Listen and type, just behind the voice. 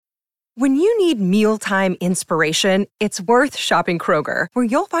When you need mealtime inspiration, it's worth shopping Kroger, where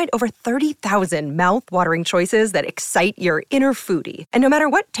you'll find over 30,000 mouth-watering choices that excite your inner foodie. And no matter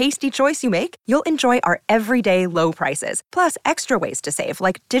what tasty choice you make, you'll enjoy our everyday low prices, plus extra ways to save,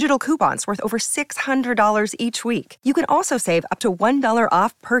 like digital coupons worth over $600 each week. You can also save up to $1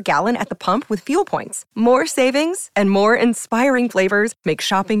 off per gallon at the pump with fuel points. More savings and more inspiring flavors make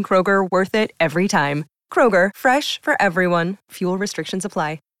shopping Kroger worth it every time. Kroger, fresh for everyone. Fuel restrictions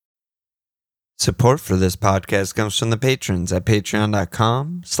apply. Support for this podcast comes from the patrons at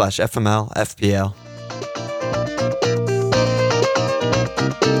patreon.com/FMLFPL.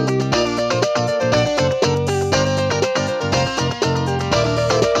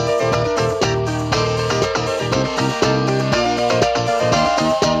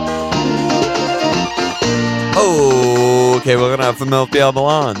 Okay, we're gonna have FMLFPL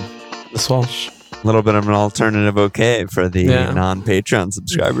Milan. This Walsh. A little bit of an alternative okay for the non-Patreon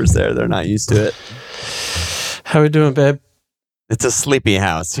subscribers there. They're not used to it. How we doing, babe? It's a sleepy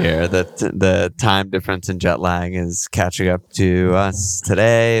house here. The time difference and jet lag is catching up to us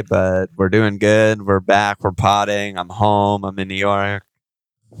today, but we're doing good. We're back. We're potting. I'm home. I'm in New York.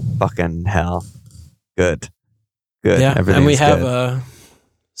 Fucking hell. Good. Yeah, and we have good. a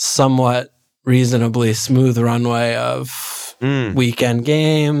somewhat reasonably smooth runway of weekend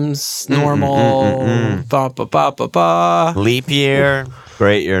games, normal, leap year,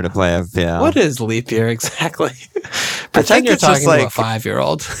 great year to play FPL. What is leap year exactly? Pretend you're talking to a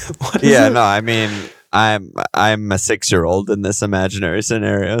 5-year-old. Yeah, no, I mean, I'm a 6-year-old in this imaginary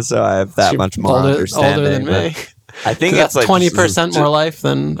scenario, so I have that much more understanding. Older than me. I think that's it's like 20% more life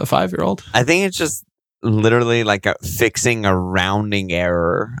than a 5-year-old. I think it's just literally like fixing a rounding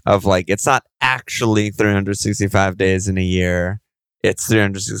error of like, it's not actually 365 days in a year. It's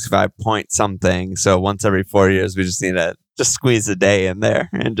 365 point something. So once every 4 years, we just need to just squeeze a day in there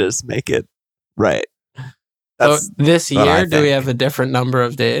and just make it right. So this year, do we have a different number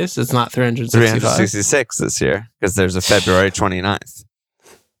of days? It's not 365. 366 this year because there's a February 29th.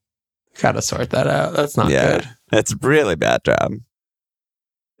 Gotta sort that out. That's not good. It's a really bad job.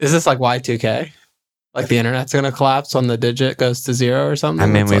 Is this like Y2K? Like the internet's going to collapse when the digit goes to 0 or something? I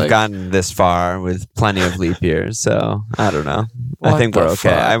mean, we've gotten this far with plenty of leap years, so I don't know. I think we're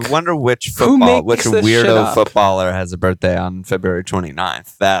okay. I wonder which weirdo footballer has a birthday on February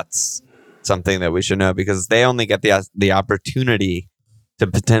 29th. That's something that we should know because they only get the opportunity to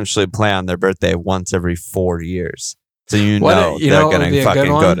potentially play on their birthday once every 4 years. So they're going to fucking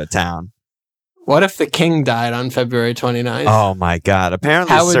go to town. What if the king died on February 29th? Oh my God.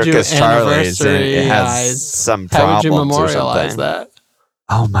 Apparently Circus Charlie's has some problems. How would you memorialize that?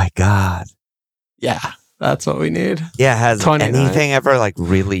 Oh my God. Yeah, that's what we need. Yeah, has anything ever like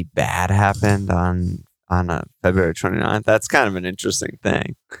really bad happened on a February 29th? That's kind of an interesting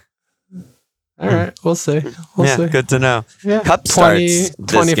thing. All right, we'll see. We'll see. Good to know. Yeah. Cup starts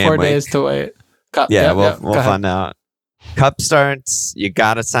 24 days to wait. Cup, we'll find out. Cup starts, you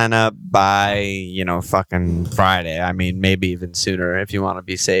gotta sign up by, fucking Friday. I mean, maybe even sooner if you want to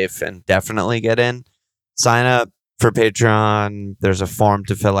be safe and definitely get in. Sign up for Patreon. There's a form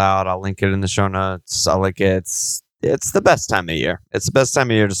to fill out. I'll link it in the show notes. It's the best time of year. It's the best time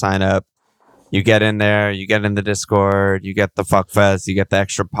of year to sign up. You get in there, you get in the Discord, you get the fuck fest, you get the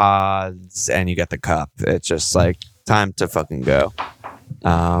extra pods, and you get the cup. It's just like time to fucking go.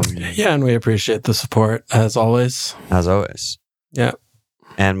 And we appreciate the support as always. Yeah.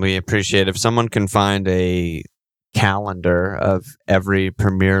 And we appreciate if someone can find a calendar of every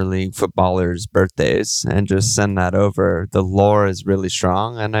Premier League footballer's birthdays and just send that over. The lore is really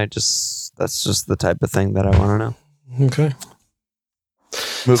strong, and that's just the type of thing that I want to know. Okay.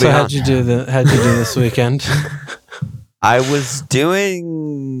 Moving on. How'd you do this weekend? I was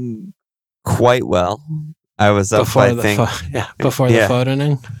doing quite well. I was up before the photo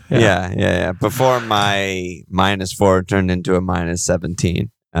inning. Yeah. Before my -4 turned into a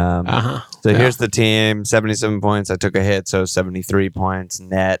 -17. Here's the team: 77 points. I took a hit, so 73 points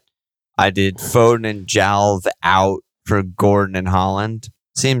net. I did Foden and Jalv out for Gordon and Holland.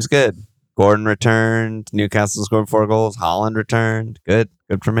 Seems good. Gordon returned. Newcastle scored 4 goals. Holland returned. Good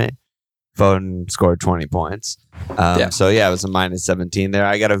for me. Foden scored 20 points. So it was a -17 there.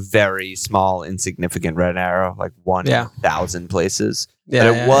 I got a very small, insignificant red arrow, like 1,000 places. But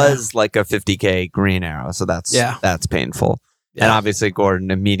it was like a 50K green arrow, so that's painful. Yeah. And obviously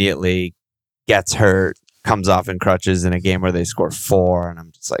Gordon immediately gets hurt, comes off in crutches in a game where they score 4, and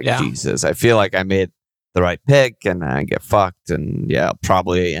I'm just like, Jesus, I feel like I made the right pick, and I get fucked, and I'll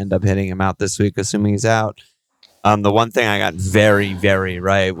probably end up hitting him out this week, assuming he's out. The one thing I got very, very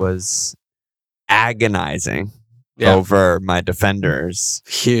right was agonizing over my defenders.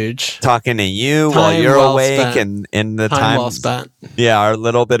 Huge. Talking to you while you're awake and in the time well spent. Yeah, our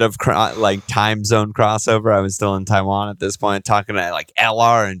little bit of time zone crossover. I was still in Taiwan at this point, talking to like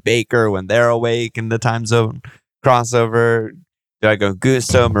LR and Baker when they're awake in the time zone crossover. Do I go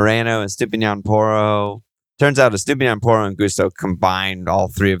Gusto, Moreno, and Stupinian Poro? Turns out Stupinian Poro and Gusto combined all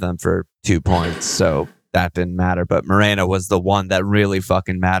three of them for 2 points, so that didn't matter. But Moreno was the one that really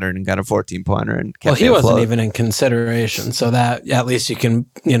fucking mattered and got a 14-pointer and kept he wasn't even in consideration, so that at least you can,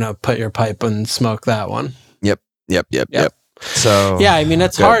 put your pipe and smoke that one. Yep. So yeah, I mean,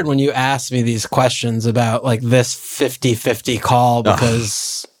 it's hard when you ask me these questions about like this 50-50 call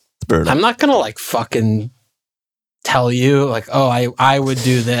because I'm not going to like fucking tell you like, oh, I would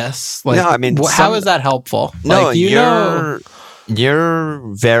do this. Like, no, I mean, how is that helpful? No, like, you're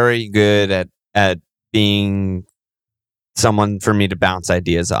very good at being someone for me to bounce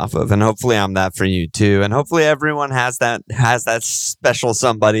ideas off of, and hopefully I'm that for you too, and hopefully everyone has that special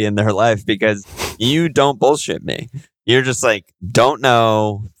somebody in their life, because you don't bullshit me. You're just like, don't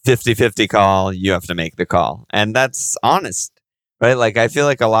know, 50-50 call, you have to make the call, and that's honest, right? Like, I feel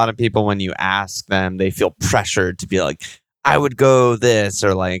like a lot of people, when you ask them, they feel pressured to be like, I would go this,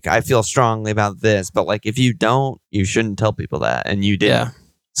 or like, I feel strongly about this, but like, if you don't, you shouldn't tell people that, and you didn't. Yeah.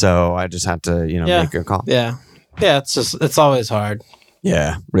 So I just have to, make a call. Yeah. Yeah. It's always hard.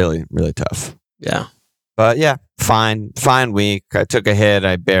 Yeah. Really, really tough. Yeah. But yeah, fine week. I took a hit.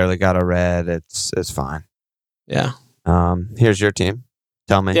 I barely got a red. It's fine. Yeah. Here's your team.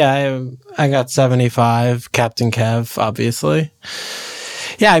 Tell me. Yeah. I got 75, Captain Kev, obviously.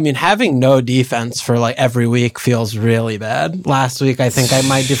 Yeah, I mean, having no defense for like every week feels really bad. Last week, I think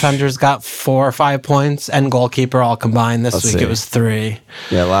my defenders got 4 or 5 points and goalkeeper all combined. This week, it was 3.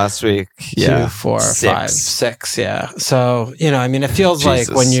 Yeah, last week, 2, 4, 5, 6. Yeah. So, I mean, it feels like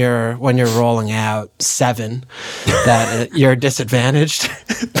when you're rolling out 7 that you're disadvantaged,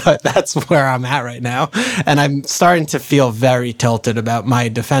 but that's where I'm at right now. And I'm starting to feel very tilted about my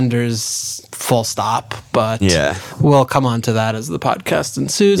defenders, full stop. But we'll come on to that as the podcast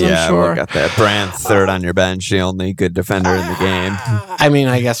ensues, I'm sure. We'll get that. Brand third on your bench, the only good defender in the game. I mean,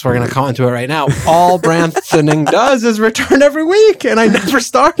 I guess we're going to come into it right now. All Branthening does is return every week, and I never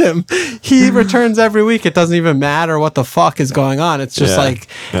start him. He returns every week. It doesn't even matter what the fuck is going on. It's just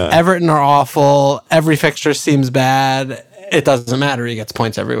Everton are awful. Every fixture seems bad. It doesn't matter. He gets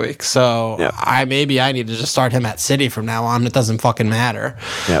points every week. So I need to just start him at City from now on. It doesn't fucking matter.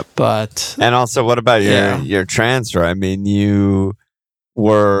 Yep. But and also, what about your transfer? I mean, you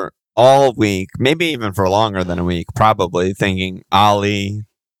were all week, maybe even for longer than a week, probably thinking Ollie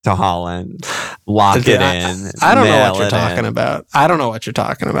to Holland, lock it in. I don't know what you're talking about. I don't know what you're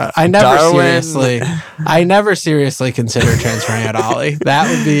talking about. I never seriously consider transferring out Ollie. That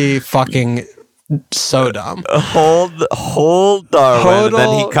would be fucking so dumb. Hold Darwin, and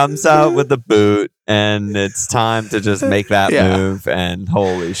then he comes out with the boot, and it's time to just make that move. And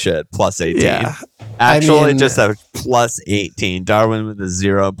holy shit, plus 18. Yeah. Actually, just a plus 18. Darwin with a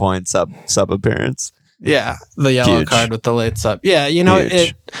 0 point sub appearance. Yeah, the yellow card with the late sub. Yeah,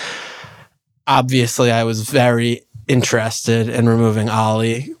 it. Obviously, I was very interested in removing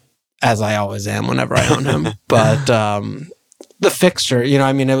Ollie, as I always am whenever I own him. But the fixture,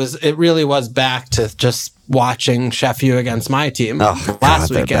 it really was back to just watching Sheffield against my team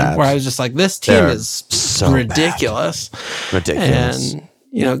last weekend, where I was just like, this team is so ridiculous. Ridiculous. And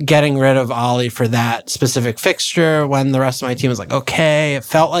getting rid of Ollie for that specific fixture when the rest of my team was like, okay, it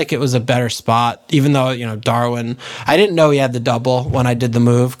felt like it was a better spot, even though, Darwin, I didn't know he had the double when I did the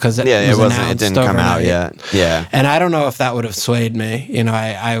move because it didn't come out yet. Yeah. And I don't know if that would have swayed me.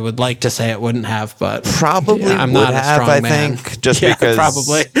 I would like to say it wouldn't have, but probably I'm not a strong man. Think, just because.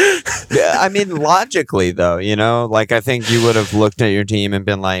 Probably. I mean, logically though, I think you would have looked at your team and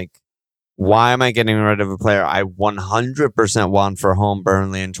been like, why am I getting rid of a player I 100% want for home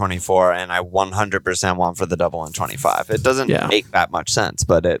Burnley in 24 and I 100% want for the double in 25? It doesn't make that much sense,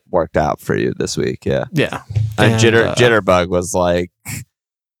 but it worked out for you this week. Yeah. Yeah. And Jitterbug was like,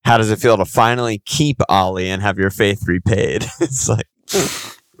 how does it feel to finally keep Ollie and have your faith repaid? It's like,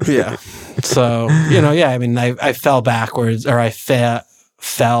 yeah. So, I fell backwards, or I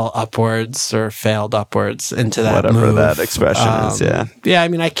fell upwards or failed upwards into that whatever move. That expression is. Yeah,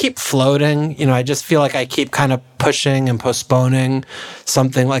 I keep floating. I just feel like I keep kind of pushing and postponing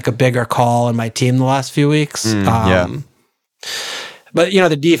something like a bigger call in my team the last few weeks. But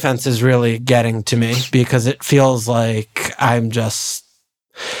the defense is really getting to me because it feels like I'm just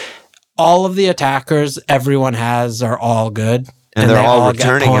all of the attackers everyone has are all good. And they're all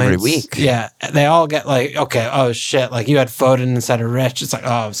returning every week. Yeah. They all get like, okay, oh shit, like you had Foden instead of Rich. It's like,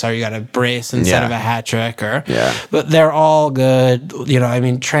 oh, sorry, you got a brace instead of a hat trick. But they're all good. You know, I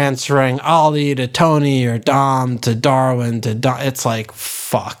mean, transferring Ollie to Tony or Dom to Darwin to Dom, it's like,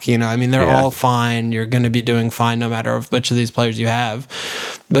 fuck, you know, I mean, they're all fine. You're going to be doing fine no matter which of these players you have.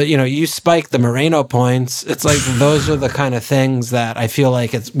 But, you know, you spike the Moreno points. It's like those are the kind of things that I feel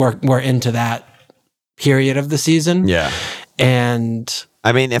like we're into that period of the season. Yeah. And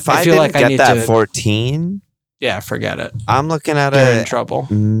I mean, if I didn't get that 14, forget it. I'm looking at You're in trouble.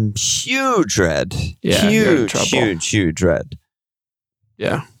 Huge red. Yeah, Huge red.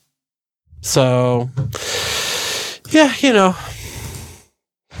 Yeah. So, yeah, you know.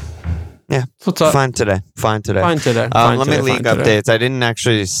 Yeah. What's up? Fine today. Let me league updates. I didn't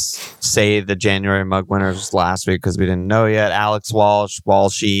actually say the January mug winners last week because we didn't know yet. Alex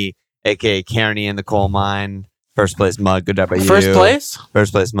Walshy, a.k.a. Kearney in the coal mine. First place mug. Good job by you.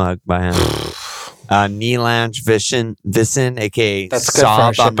 First place mug by him. Neelanch Vissen, a.k.a. That's good for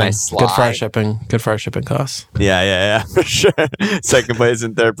our Sob on my shipping. slide. Good for our shipping costs. Yeah, for sure. Second place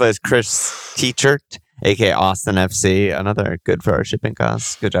and third place, Chris Teachert, a.k.a. Austin FC. Another good for our shipping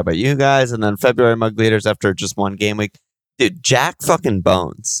costs. Good job by you guys. And then February mug leaders after just one game week. Dude, Jack fucking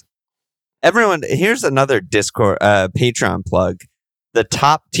Bones. Everyone, here's another Discord, Patreon plug. The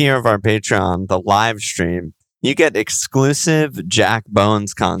top tier of our Patreon, the live stream, you get exclusive Jack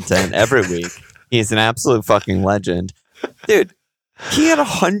Bones content every week. He's an absolute fucking legend. Dude, he had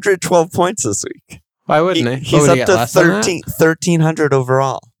 112 points this week. Why wouldn't he? He's up to 1,300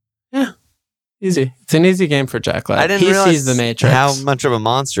 overall. Yeah. Easy. It's an easy game for Jack Ladd. I didn't realize sees the Matrix. How much of a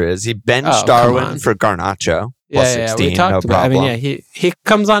monster is he? Benched Darwin for Garnacho. Plus 16, we talked no about. problem. I mean, he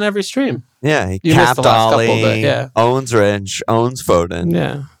comes on every stream. Yeah, he You missed the capped last Ollie, couple, but yeah. owns Rich, owns Foden.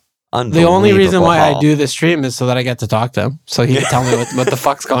 Yeah. The only reason why haul. I do this stream is so that I get to talk to him. So he can tell me what the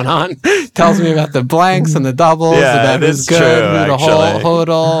fuck's going on. Tells me about the blanks and the doubles, about who's good, who to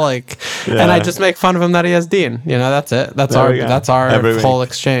hodl, and I just make fun of him that he has Dean. You know, that's it. That's our whole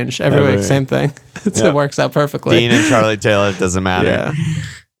exchange. Every week, same thing. It works out perfectly. Dean and Charlie Taylor, it doesn't matter.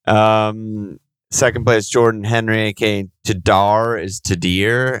 Yeah. Second place, Jordan Henry, aka Tadar is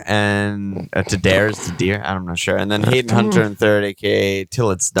Tadir, and Tadare is Tadir. I'm not sure. And then Hayden Hunter in third, aka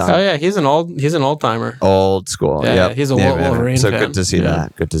Till It's Done. Oh yeah, he's an old timer. Old school. Yeah, yep. He's a Wolverine so fan. Good to see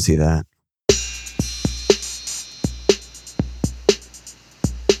that. Good to see that.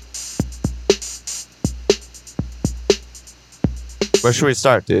 Where should we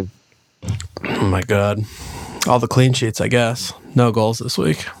start, dude? Oh my god, all the clean sheets, I guess. No goals this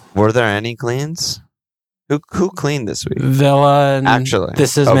week. Were there any cleans? Who cleaned this week? Villa. Actually,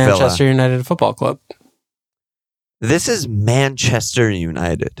 this is Manchester United Football Club. This is Manchester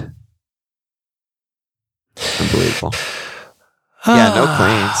United. Unbelievable. Yeah, no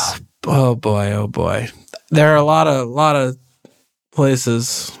cleans. Oh boy. There are a lot of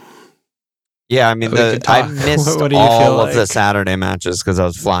places. Yeah, I mean, I missed all of the Saturday matches because I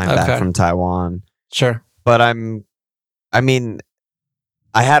was flying back from Taiwan. Sure. But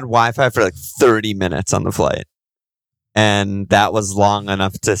I had Wi-Fi for like 30 minutes on the flight. And that was long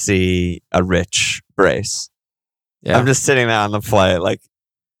enough to see a Rich brace. Yeah. I'm just sitting there on the flight, like,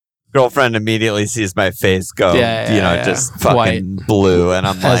 girlfriend immediately sees my face go, just fucking white. Blue. And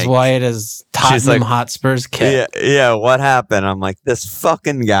I'm as white as Tottenham Hotspur's kit. Yeah, what happened? I'm like, this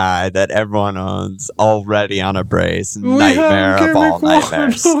fucking guy that everyone owns already on a brace. Nightmare of all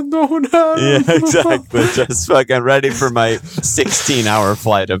nightmares. Yeah, exactly. Just fucking ready for my 16-hour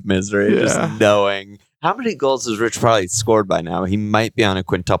flight of misery. Yeah. Just knowing. How many goals has Rich probably scored by now? He might be on a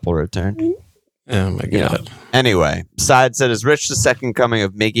quintuple return. Oh my god. Anyway, Side said, is Rich the second coming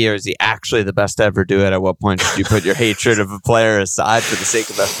of Miggy, or is he actually the best to ever do it? At what point should you put your hatred of a player aside for the sake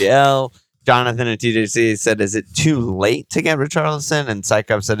of FPL? Jonathan at TJC said, is it too late to get Richarlison? And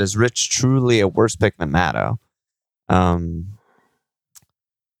Psychop said, is Rich truly a worse pick than Matto? Fucking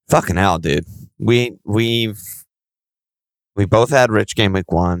hell, dude. We both had Rich game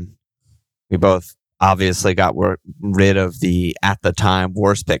week 1. We both obviously got rid of the, at the time,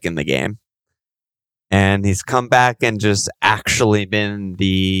 worst pick in the game. And he's come back and just actually been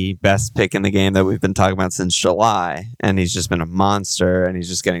the best pick in the game that we've been talking about since July. And he's just been a monster, and he's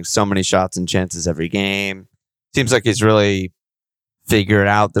just getting so many shots and chances every game. Seems like he's really figured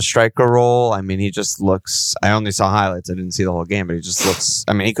out the striker role. I mean, he just looks... I only saw highlights. I didn't see the whole game, but he just looks...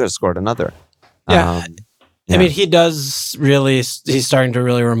 I mean, he could have scored another. Yeah. I mean, he does really... He's starting to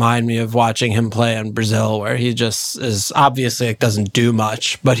really remind me of watching him play in Brazil, where he just is obviously doesn't do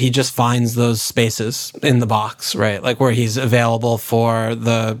much, but he just finds those spaces in the box, right? Like where he's available for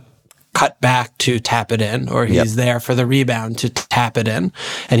the cut back to tap it in, or he's there for the rebound to tap it in,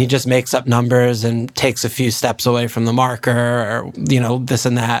 and he just makes up numbers and takes a few steps away from the marker, or this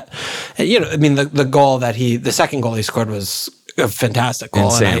and that. And, the goal that the second goal he scored was a fantastic goal.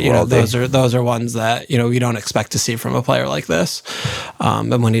 Insane, and those are ones that we don't expect to see from a player like this.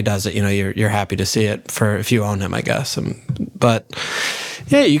 And when he does it, you're happy to see it for if you own him, I guess. But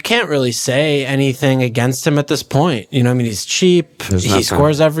yeah, you can't really say anything against him at this point. He's cheap. He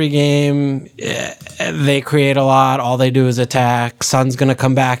scores every game. They create a lot. All they do is attack. Son's going to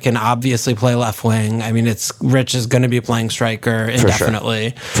come back and obviously play left wing. Rich is going to be playing striker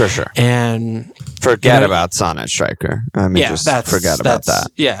indefinitely. For sure. And forget about Son at striker. Forget about that.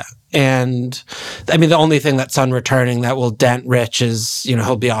 Yeah. And the only thing that Son returning that will dent Rich is,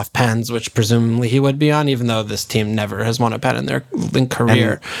 he'll be off pens, which presumably he would be on, even though this team never has won a pen in their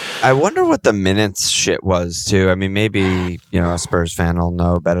career. And I wonder what the minutes shit was too. Maybe, a Spurs fan will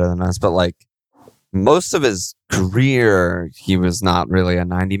know better than us, but most of his career, he was not really a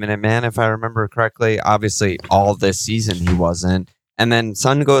 90-minute man, if I remember correctly. Obviously, all this season he wasn't. And then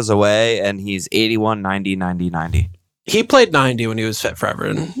Son goes away and he's 81, 90, 90, 90. He played 90 when he was fit for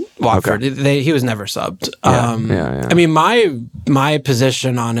Everton. Watford. Okay. He was never subbed. My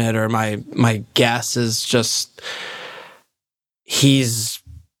position on it, or my guess, is just he's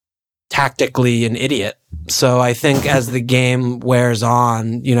tactically an idiot. So I think as the game wears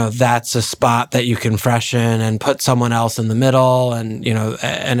on, that's a spot that you can freshen and put someone else in the middle, and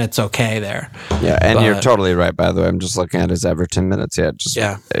and it's okay there. Yeah, and you're totally right. By the way, I'm just looking at his Everton minutes. Just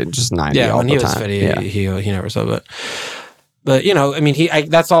 90. Yeah, all when the he was time. fit, he never subbed it. But,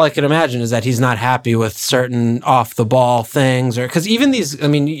 that's all I can imagine, is that he's not happy with certain off the ball things, or because even these,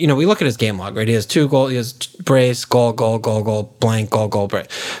 we look at his game log, right? He has 2 goals, he has brace, goal, blank, goal, brace.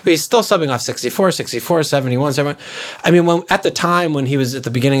 But he's still subbing off 64, 71, 71. When at the time when he was at the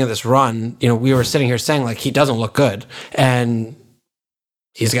beginning of this run, we were sitting here saying he doesn't look good, and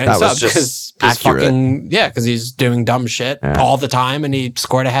he's getting subbed because he's doing dumb shit all the time, and he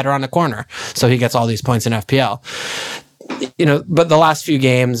scored a header on the corner, so he gets all these points in FPL. But the last few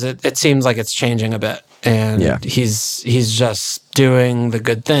games, it seems like it's changing a bit, and he's just doing the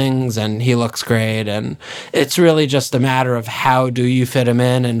good things, and he looks great, and it's really just a matter of how do you fit him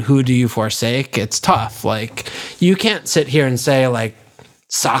in and who do you forsake. It's tough. You can't sit here and say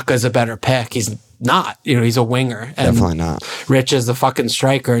Saka's a better pick. He's not. He's a winger. And definitely not. Rich is the fucking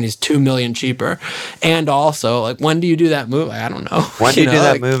striker, and he's $2 million cheaper. And also, when do you do that move? I don't know. When do you do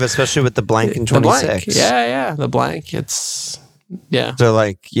that move, especially with the blank in 26? Yeah, the blank. It's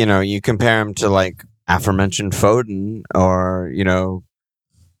So you compare him to aforementioned Foden, or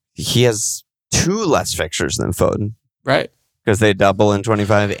he has 2 less fixtures than Foden, right? Because they double in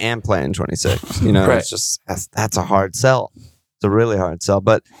 25 and play in 26. Right. It's just that's a hard sell. It's a really hard sell.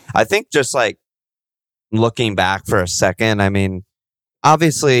 But I think just looking back for a second,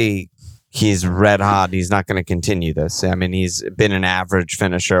 obviously he's red hot. He's not going to continue this. He's been an average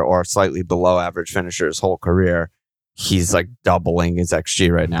finisher or slightly below average finisher his whole career. He's doubling his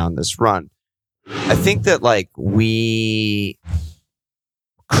XG right now in this run. I think that we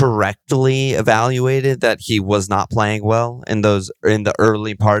correctly evaluated that he was not playing well in the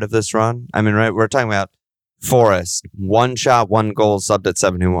early part of this run. Right? We're talking about Forest, 1 shot, 1 goal, subbed at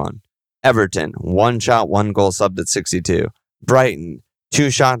 71. Everton, 1 shot, 1 goal, subbed at 62. Brighton, 2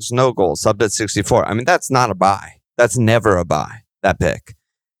 shots, no goal, subbed at 64. That's not a buy. That's never a buy, that pick.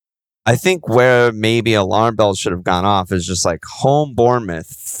 I think where maybe alarm bells should have gone off is just home Bournemouth,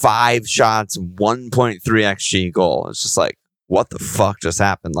 5 shots, 1.3 XG goal. It's just what the fuck just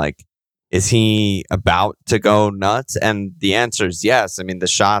happened? Is he about to go nuts? And the answer is yes. The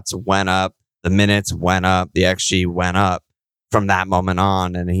shots went up, the minutes went up, the XG went up from that moment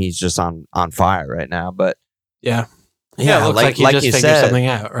on, and he's just on fire right now. But yeah, it looks like he just figured something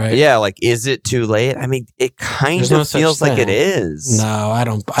out, right? Yeah, is it too late? It kind of feels like it is. No, I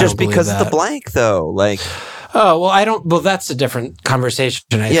don't. Just because of the blank, though. Oh, well, I don't. Well, that's a different conversation.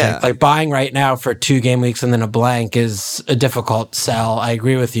 I think buying right now for 2 game weeks and then a blank is a difficult sell. I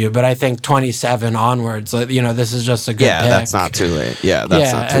agree with you, but I think 27 onwards, this is just a good pick. That's not too late. Yeah,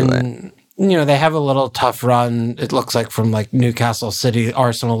 that's not too late. They have a little tough run, it looks like, from Newcastle, City,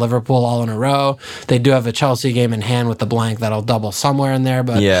 Arsenal, Liverpool all in a row. They do have a Chelsea game in hand with the blank that'll double somewhere in there.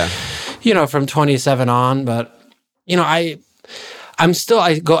 But, from 27 on. But, I'm still,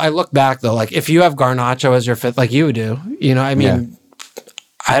 I look back, though, if you have Garnacho as your fifth, like you do,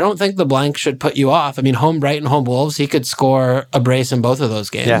 I don't think the blank should put you off. I mean, home Brighton, home Wolves, he could score a brace in both of those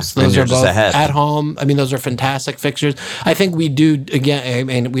games. Yeah, those are both at home. I mean, those are fantastic fixtures. I think we do, again, I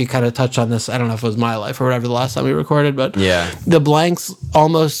mean, we kind of touched on this. I don't know if it was My Life or whatever the last time we recorded, but the blanks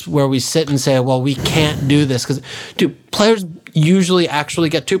almost where we sit and say, well, we can't do this because, dude, players usually actually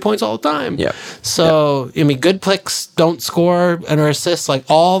get 2 points all the time. Yeah. So, I mean, good picks don't score and or assist like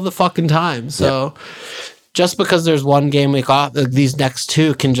all the fucking time. So, just because there's one game week off, these next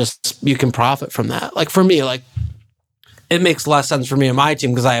two you can profit from that. Like for me, like it makes less sense for me in my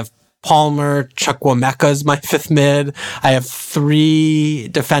team because I have Palmer, Chukwuemeka as my fifth mid. I have 3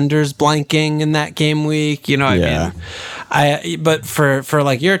 defenders blanking in that game week. You know what I mean? But for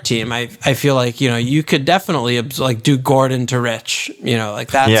like your team, I feel like, you know, you could definitely like do Gordon to Rich, you know, like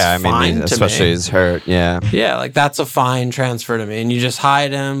that's fine to me. Especially he's hurt. Yeah. Yeah. Like that's a fine transfer to me. And you just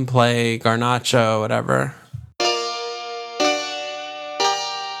hide him, play Garnacho, whatever.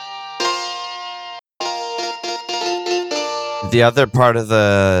 The other part of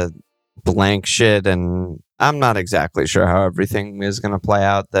the blank shit, and I'm not exactly sure how everything is going to play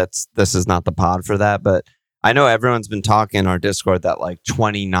out. This is not the pod for that, but I know everyone's been talking in our Discord that like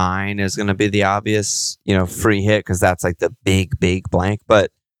 29 is going to be the obvious, you know, free hit because that's like the big blank,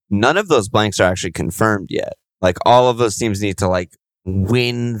 but none of those blanks are actually confirmed yet. Like all of those teams need to like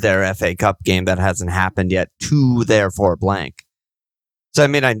win their FA Cup game that hasn't happened yet to therefore blank. So, I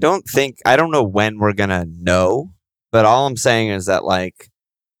mean, I don't know when we're going to know. But all I'm saying is that, like,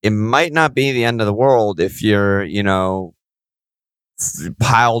 it might not be the end of the world if you're, you know,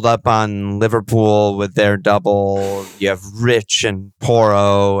 piled up on Liverpool with their double. You have Rich and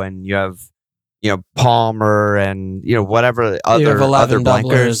Porro, and you have, you know, Palmer, and you know whatever other you have 11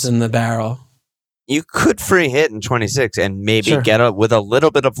 blankers in the barrel. You could free hit in 26 and maybe get with a little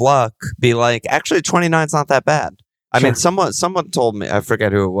bit of luck, be like, actually 29's not that bad. I mean, someone told me, I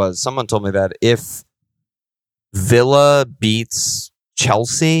forget who it was. Someone told me that if Villa beats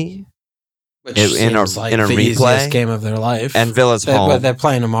Chelsea in a replay, easiest game of their life, and Villa's home. But they're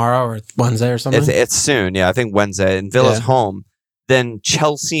playing tomorrow or Wednesday or something. It's soon, yeah. I think Wednesday, and Villa's home. Then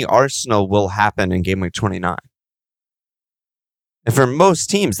Chelsea Arsenal will happen in game week 29. And for most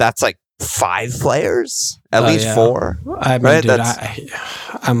teams, that's like 5 players, at least 4. I mean, right? Dude,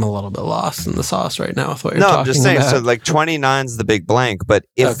 I'm a little bit lost in the sauce right now with what you're talking about. No, I'm just saying. So, like 29's the big blank, but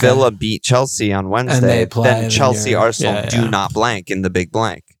if Villa beat Chelsea on Wednesday, then Chelsea Arsenal do not blank in the big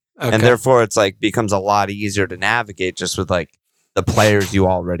blank, and therefore it's like becomes a lot easier to navigate just with like the players you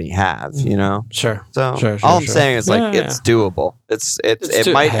already have. You know, So all I'm saying is like it's doable.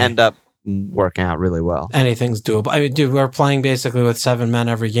 It might end up working out really well. Anything's doable. I mean, dude, we're playing basically with 7 men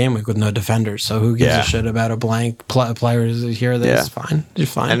every game week with no defenders. So who gives a shit about a blank players here? That's fine.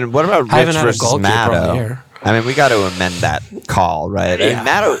 It's fine. And what about Rich versus Matto? I mean, we got to amend that call, right? Yeah. And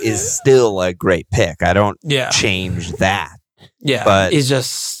Matto is still a great pick. I don't change that. Yeah, but he's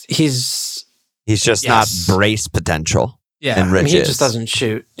just not brace potential. Yeah, I mean, he just doesn't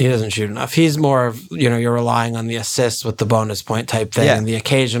shoot. He doesn't shoot enough. He's more of, you know, you're relying on the assists with the bonus point type thing and the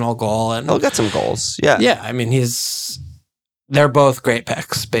occasional goal. And he'll get some goals. Yeah. Yeah, I mean, they're both great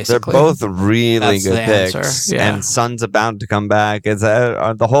picks, basically. They're both really good picks. Yeah. And Son's about to come back. It's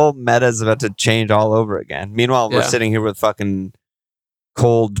the whole meta is about to change all over again. Meanwhile, we're sitting here with fucking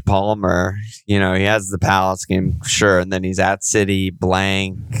cold Palmer. You know, he has the Palace game, sure, and then he's at City,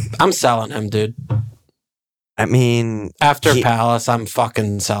 blank. I'm selling him, dude. I mean, after Palace, I'm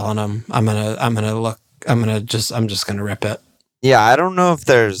fucking selling him. I'm just gonna rip it. Yeah, I don't know if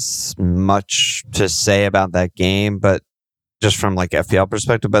there's much to say about that game, but just from like FPL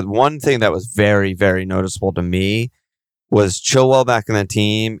perspective. But one thing that was very, very noticeable to me was Chilwell back in the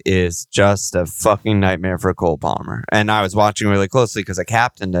team is just a fucking nightmare for Cole Palmer. And I was watching really closely because I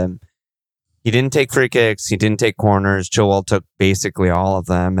captained him. He didn't take free kicks. He didn't take corners. Chilwell took basically all of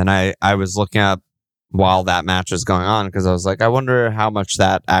them. And I was looking up while that match was going on because I was like, I wonder how much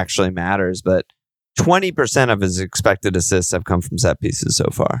that actually matters. But 20% of his expected assists have come from set pieces so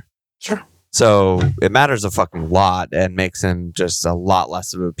far. Sure. So it matters a fucking lot and makes him just a lot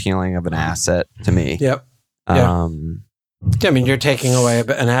less of appealing of an asset to me. Yep. I mean, you're taking away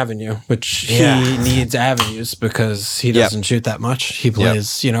an avenue, which he needs avenues because he doesn't shoot that much. He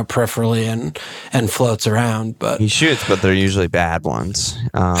plays, you know, peripherally and floats around. But he shoots, but they're usually bad ones.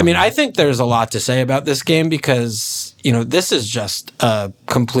 I mean, I think there's a lot to say about this game because, you know, this is just a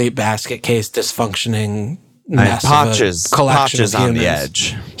complete basket case dysfunctioning mess. Poch is on the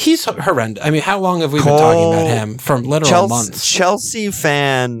edge. He's horrendous. I mean, how long have we been talking about him? From literal months. Chelsea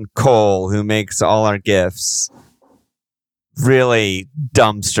fan Cole, who makes all our GIFs, really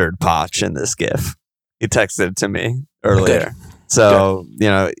dumpstered Poch in this GIF. He texted it to me earlier. So,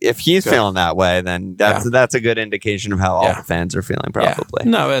 if he's feeling that way, then that's a good indication of how all the fans are feeling, probably. Yeah.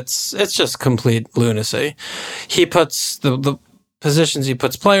 No, it's just complete lunacy. He puts the positions he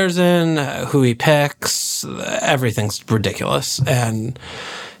puts players in, who he picks, everything's ridiculous. And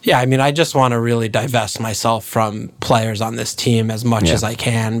I just want to really divest myself from players on this team as much as I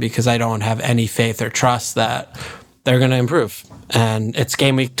can, because I don't have any faith or trust that they're going to improve. And it's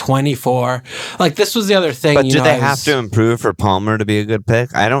game week 24. Like, this was the other thing. But do they have to improve for Palmer to be a good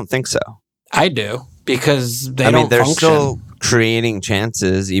pick? I don't think so. I do, because they're function. Still creating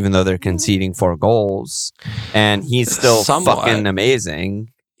chances, even though they're conceding 4 goals. And he's still fucking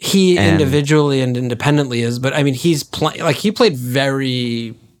amazing. He individually and independently is, but he's playing, like, he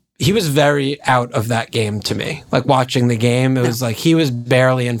was very out of that game to me. Like, watching the game, it was like he was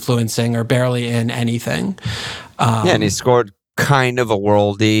barely influencing or barely in anything. And he scored kind of a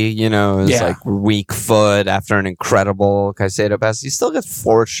worldie, it was like weak foot after an incredible Caicedo pass. He still gets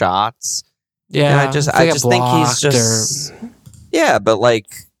 4 shots. Yeah, I just think he's just... Yeah, but like,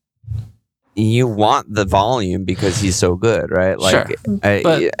 you want the volume because he's so good, right? Like, sure.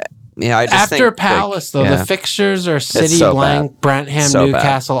 I just after think, Palace, the fixtures are City, Blank, Brentfam,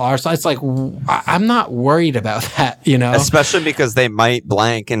 Newcastle, Arsenal. It's like, I'm not worried about that, Especially because they might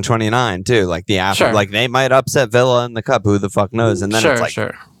blank in 29 too. Like like they might upset Villa in the cup. Who the fuck knows? And then it's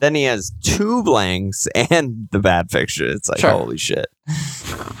like, then he has 2 blanks and the bad fixture. It's like, holy shit.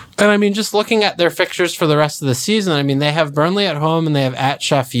 And just looking at their fixtures for the rest of the season, they have Burnley at home and they have at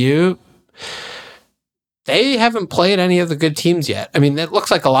Sheffield. They haven't played any of the good teams yet. It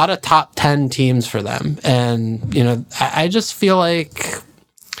looks like a lot of top 10 teams for them. And, I just feel like,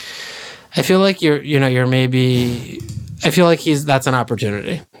 you're maybe, I feel like that's an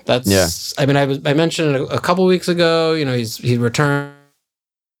opportunity. That's, I mentioned it a couple weeks ago, he returned.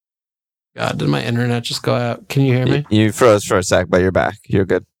 God, did my internet just go out? Can you hear me? You froze for a sec, but you're back. You're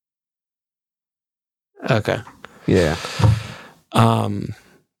good. Okay. Yeah.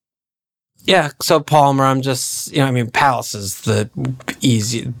 Yeah, so Palmer, I'm just, Palace is the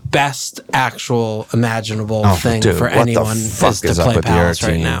best actual imaginable thing for anyone is to play Palace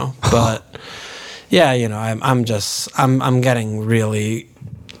right now. But I'm getting really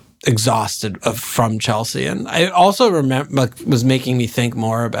exhausted from Chelsea. And I also remember, was making me think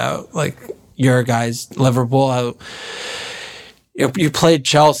more about, like, your guys, Liverpool. You played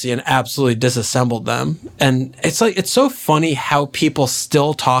Chelsea and absolutely disassembled them. And it's so funny how people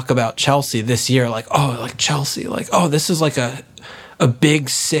still talk about Chelsea this year. Like, Chelsea, this is like a big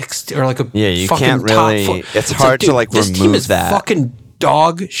 6 or like a you fucking can't really, top 4. It's hard to remove this team is that. Fucking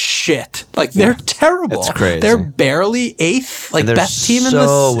dog shit. Like, they're terrible. It's crazy. They're barely 8th, like, best team in this.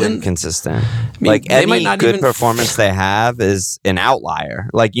 So inconsistent. Like, any good performance they have is an outlier.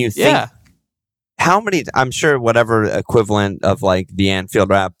 Like, you think, how many, I'm sure whatever equivalent of like the Anfield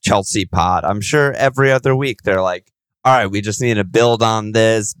Wrap Chelsea pod, I'm sure every other week they're like, all right, we just need to build on,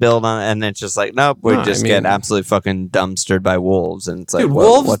 and it's just like, nope, we get absolutely fucking dumpstered by Wolves. And it's like,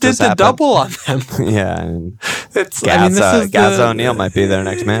 Wolves did the double on them. Yeah. And Gaz O'Neill might be their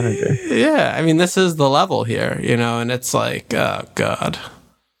next manager. Yeah. This is the level here, and it's like, oh God.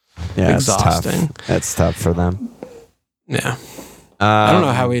 Yeah. Exhausting. It's tough for them. Yeah. I don't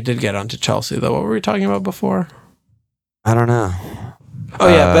know how we did get onto Chelsea, though. What were we talking about before? I don't know. Oh,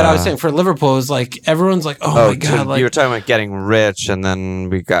 yeah, but I was saying for Liverpool, it was like, everyone's like, oh my God. Like, you were talking about getting rich, and then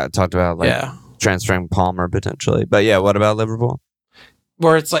we talked about transferring Palmer potentially. But yeah, what about Liverpool?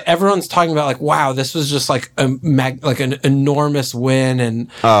 Where it's like, everyone's talking about like, wow, this was just like an enormous win, and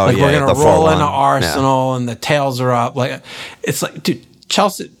we're going to roll into Arsenal, and the tails are up. Like, it's like, dude,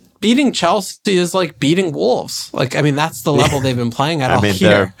 beating Chelsea is like beating Wolves. Like, that's the level they've been playing at all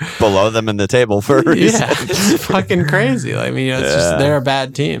year. They're below them in the table for a reason. Yeah, it's fucking crazy. It's just, they're a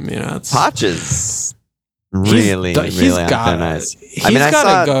bad team. Poch is really nice. He's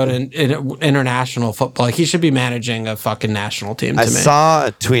got to go to international football. Like, he should be managing a fucking national team to me. I saw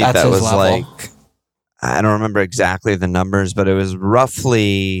a tweet that was level. Like, I don't remember exactly the numbers, but it was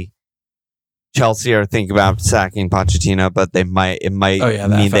roughly... Chelsea are thinking about sacking Pochettino, but it might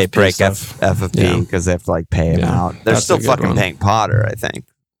mean they break FFP because they have to pay him out. They're still fucking paying Potter, I think.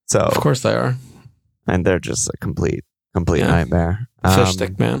 So of course they are, and they're just a complete nightmare. Fish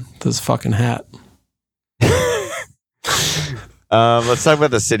stick, man, this fucking hat. Let's talk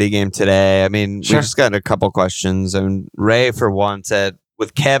about the City game today. We just got a couple questions, and Ray for one said,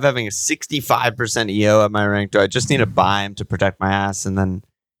 with Kev having a 65% EO at my rank, do I just need to buy him to protect my ass? And then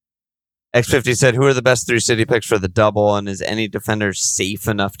X50 said, who are the best 3 City picks for the double, and is any defender safe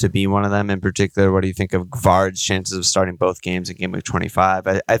enough to be one of them? In particular, what do you think of Gvard's chances of starting both games in game week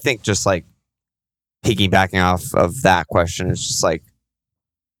 25? I think just piggybacking off of that question, it's just like,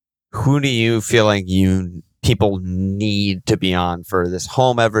 who do you feel like people need to be on for this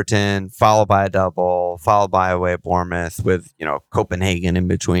home Everton, followed by a double, followed by away Bournemouth with, Copenhagen in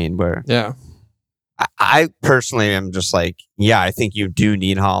between, where I personally am just like, I think you do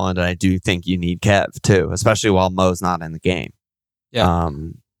need Haaland, and I do think you need Kev too, especially while Mo's not in the game. Yeah.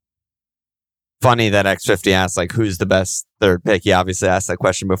 Funny that X50 asked, like, who's the best third pick? He obviously asked that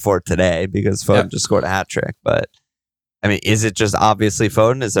question before today because Foden just scored a hat trick. But, I mean, is it just obviously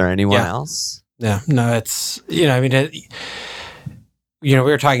Foden? Is there anyone else? Yeah, no, it's, we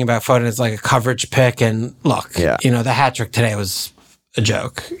were talking about Foden as like a coverage pick, and look, the hat trick today was a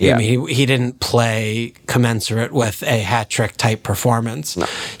joke. Yeah. I mean, he didn't play commensurate with a hat trick type performance. No.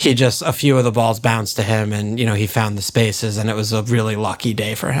 He just, a few of the balls bounced to him, and, he found the spaces, and it was a really lucky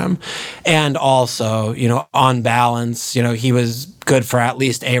day for him. And also, on balance, he was good for at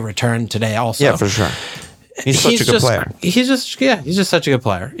least a return today also. Yeah, for sure. He's such a good player. He's just such a good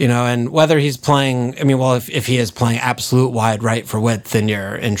player, and whether he's playing, if he is playing absolute wide right for width, then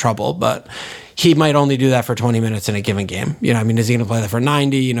you're in trouble, but he might only do that for 20 minutes in a given game. Is he going to play that for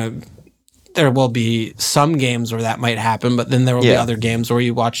 90? There will be some games where that might happen, but then there will be other games where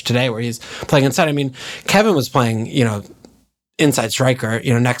you watch today where he's playing inside. Kevin was playing, inside striker,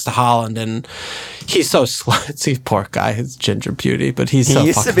 next to Haaland, and he's so slow. See, poor guy, his ginger beauty, but he's so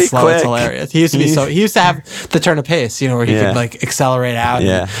fucking slow. Quick. It's hilarious. He used to be he used to have the turn of pace, where he could like accelerate out.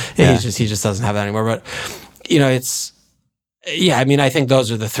 And he just doesn't have that anymore. But it's. Yeah, I think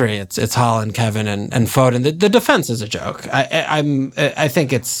those are the three. It's Haaland, Kevin, and Foden. The defense is a joke. I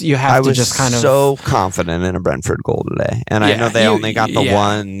think it's, you have to just kind of... I was so confident in a Brentford goal today. And I know they only got the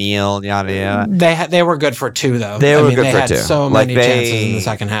one, Neil, yada, yada. They were good for two, though. They were good for two. They had so many chances in the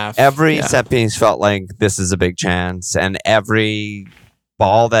second half. Every set piece felt like this is a big chance. And every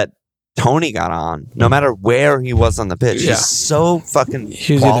ball that Tony got on, no matter where he was on the pitch, he's so fucking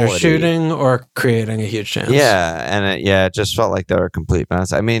he was either shooting or creating a huge chance. Yeah, and it just felt like they were a complete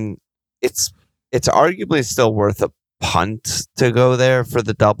mess. It's arguably still worth a punt to go there for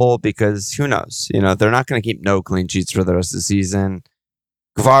the double, because who knows? They're not going to keep no clean sheets for the rest of the season.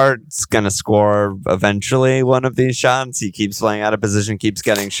 Kvard's going to score eventually one of these shots. He keeps playing out of position, keeps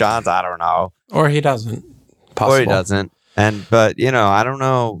getting shots. I don't know. Or he doesn't. Possible. Or he doesn't. But, I don't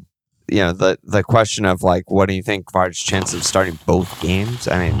know. The question of, like, what do you think Kvard's chance of starting both games?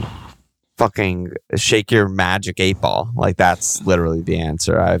 Fucking shake your magic 8-ball. Like, that's literally the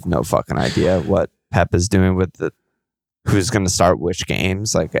answer. I have no fucking idea what Pep is doing with who's going to start which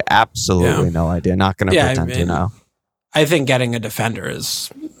games. Like, absolutely no idea. Not going to pretend to know. I think getting a defender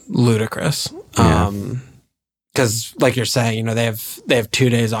is ludicrous. Because, like you're saying, they have 2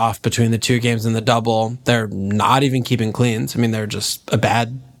 days off between the two games and the double. They're not even keeping cleans. They're just a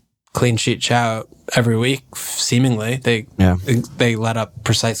bad clean sheet shout every week, seemingly. They let up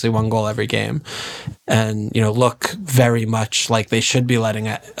precisely one goal every game, and look very much like they should be letting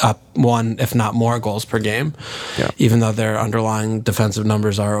up one, if not more, goals per game. Even though their underlying defensive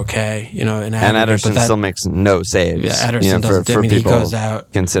numbers are okay, and Ederson still makes no saves. Ederson doesn't. For he goes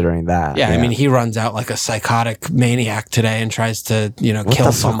out considering that. He runs out like a psychotic maniac today and tries to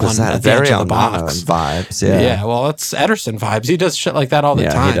kill someone at the edge of the box. Vibes. Well, it's Ederson vibes. He does shit like that all the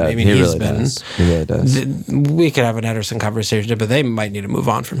time. He really does. We could have an Ederson conversation, but they might need to move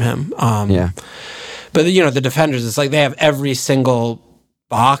on from him. But the defenders, it's like they have every single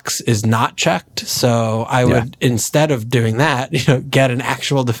box is not checked. So I would, instead of doing that, get an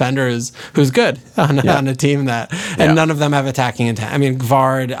actual defender who's good on a team that, and none of them have attacking intent.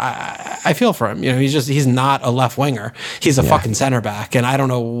 Kvard, I feel for him. He's not a left winger. He's a fucking center back, and I don't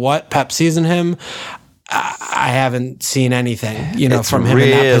know what Pep sees in him. I haven't seen anything, from him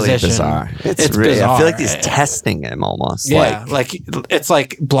really in that position. Bizarre. It's bizarre. I feel like he's testing him almost. Yeah, like it's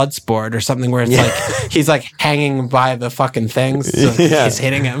like Bloodsport or something where it's like he's like hanging by the fucking things, so he's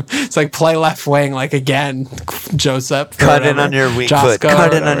hitting him. It's like play left wing, like again, Joseph. Cut in on your weak foot.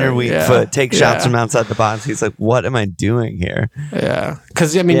 Cut in on your weak foot. Take shots from outside the box. He's like, what am I doing here? Yeah,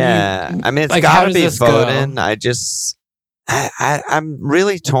 because it's like, gotta be Foden. I'm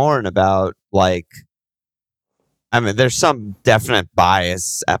really torn about like. There's some definite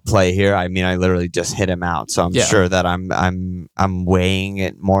bias at play here. I literally just hit him out, so I'm sure that I'm weighing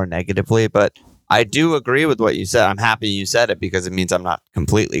it more negatively. But I do agree with what you said. I'm happy you said it because it means I'm not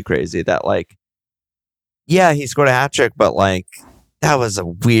completely crazy. That he scored a hat trick, but that was a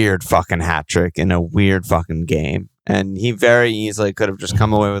weird fucking hat trick in a weird fucking game, and he very easily could have just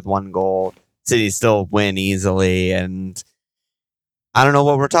come away with one goal. City still win easily, and I don't know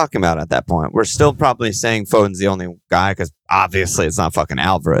what we're talking about at that point. We're still probably saying Foden's the only guy because obviously it's not fucking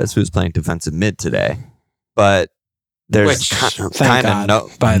Alvarez who's playing defensive mid today. But there's kind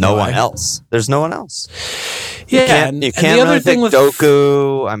of no one else. There's no one else. Yeah, you can't really pick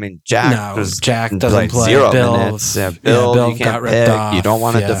Doku. I mean, Jack doesn't play 0 minutes. Yeah, Bill you can't pick. Off. You don't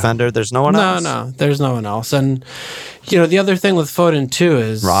want a defender. There's no one else. No, there's no one else. And the other thing with Foden too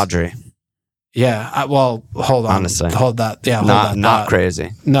is Rodri. Yeah, well, hold on. Honestly. Hold that. Yeah, not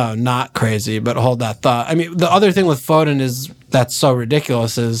crazy. No, not crazy, but hold that thought. I mean, the other thing with Foden is that's so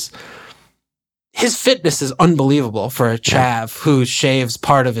ridiculous is his fitness is unbelievable for a chav who shaves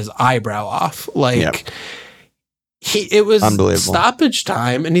part of his eyebrow off. It was stoppage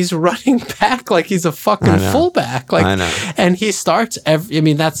time, and he's running back like he's a fucking fullback. I know. And he starts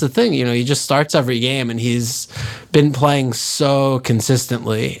that's the thing, he just starts every game, and he's been playing so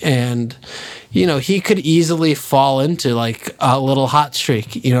consistently, and he could easily fall into like a little hot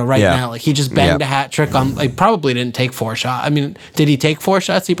streak, now. Like he just banged a hat trick on, probably didn't take 4 shots. I mean, did he take 4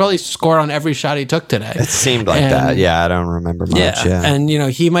 shots? He probably scored on every shot he took today. It seemed like that. Yeah, I don't remember much. Yeah. And,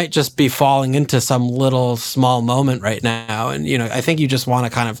 he might just be falling into some little small moment right now. And, I think you just want to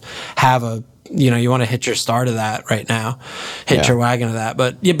kind of have you want to hit your star to that right now, hit your wagon to that.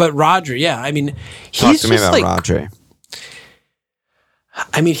 But Rodri, I mean, Talk to me about Rodri.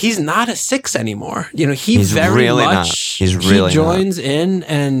 I mean, he's not a 6 anymore. He's very really much. He's really he joins in,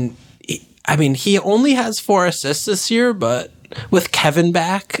 and he only has 4 assists this year. But with Kevin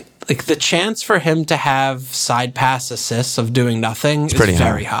back, like the chance for him to have side pass assists of doing nothing is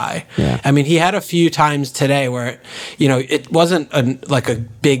very high. Yeah. I mean, he had a few times today where it wasn't a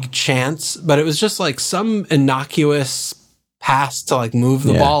big chance, but it was just like some innocuous pass to move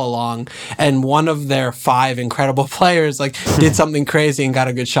the ball along, and one of their 5 incredible players did something crazy and got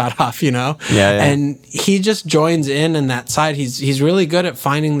a good shot off, and he just joins in that side. He's really good at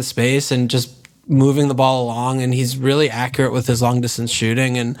finding the space and just moving the ball along, and he's really accurate with his long distance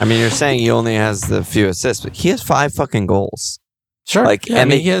shooting. And I mean, you're saying he only has the few assists, but he has 5 fucking goals. Sure.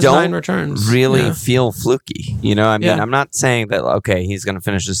 And he has 9 returns. Really feel fluky. I'm not saying that he's going to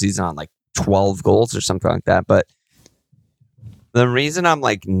finish the season on 12 goals or something like that, but the reason I'm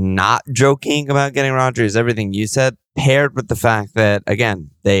not joking about getting Rodri is everything you said, paired with the fact that,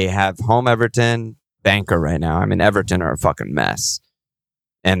 again, they have home Everton, banker right now. I mean, Everton are a fucking mess,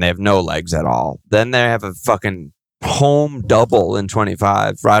 and they have no legs at all. Then they have a fucking home double in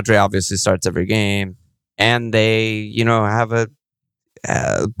 25. Rodri obviously starts every game, and they, have a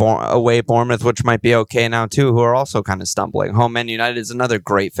away Bournemouth, which might be okay now too, who are also kind of stumbling. Home Man United is another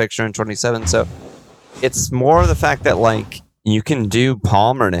great fixture in 27. So it's more of the fact that you can do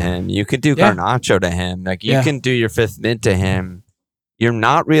Palmer to him. You could do Garnacho to him. You can do your 5th mid to him. You're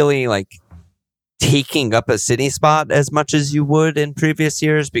not really taking up a City spot as much as you would in previous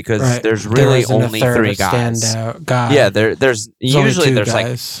years because there's really only 3 guys. Yeah, there's usually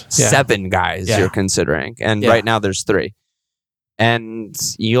there's 7 guys you're considering, and right now there's 3. And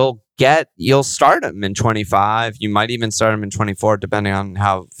you'll start him in 25. You might even start him in 24, depending on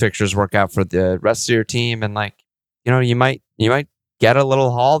how fixtures work out for the rest of your team, and you might get a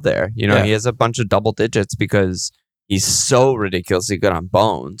little haul there. He has a bunch of double digits because he's so ridiculously good on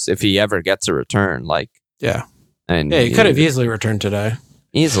bones. If he ever gets a return, he could have easily returned today.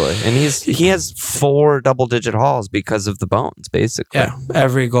 Easily, and he has 4 double digit hauls because of the bones, basically. Yeah,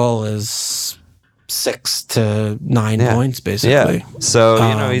 every goal is 6 to 9 points, basically. Yeah.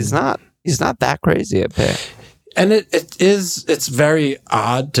 So he's not that crazy at pick. And it's very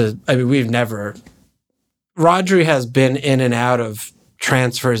odd to. I mean, we've never. Rodri has been in and out of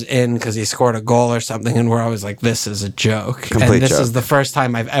transfers in because he scored a goal or something, and we're always like, this is a joke. This is the first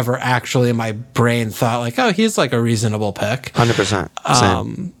time I've ever actually in my brain thought he's a reasonable pick.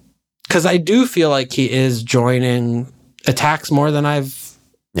 100%. Because I do feel like he is joining attacks more than I've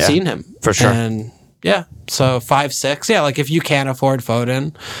seen him. For sure. And so 5-6. Yeah, if you can't afford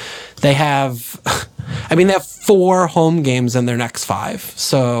Foden, they have 4 home games in their next 5.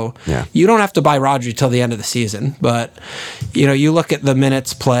 So you don't have to buy Rodri till the end of the season. But, you look at the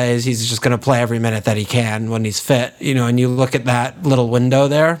minutes plays, he's just going to play every minute that he can when he's fit, and you look at that little window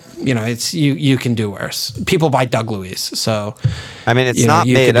there, it's you can do worse. People buy Doug Luiz. So, it's not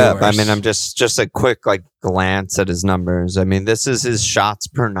made up. I'm just a quick glance at his numbers. This is his shots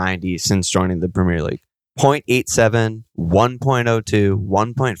per 90 since joining the Premier League. 0.87, 1.02,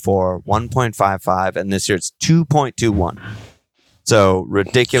 1.4, 1.55, and this year it's 2.21. So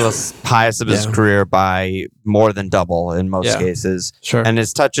ridiculous, highest of his career by more than double in most cases. Sure. And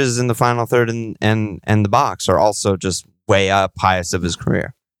his touches in the final third and the box are also just way up, highest of his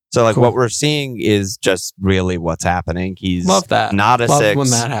career. So like what we're seeing is just really what's happening. He's Love that. Not a Love 6 when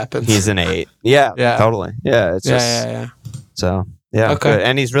that happens. He's an 8. Yeah, totally. Yeah, it's just So yeah, okay. Good.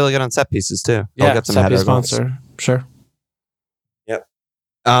 And he's really good on set pieces too. Yeah, get some set piece sponsor. Sure. Yep.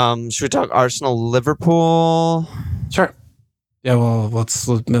 Should we talk Arsenal Liverpool? Sure. Yeah, well,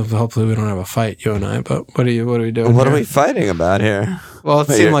 hopefully we don't have a fight, you and I. But what are we doing? What here? are we fighting about here? Well, it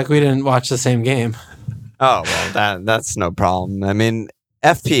seemed like we didn't watch the same game. Oh well, that's no problem. I mean,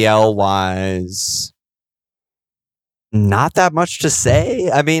 FPL wise, not that much to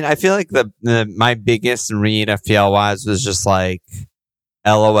say. I mean, I feel like my biggest read FPL wise was just like,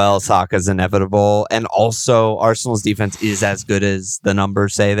 LOL, Saka's inevitable, and also Arsenal's defense is as good as the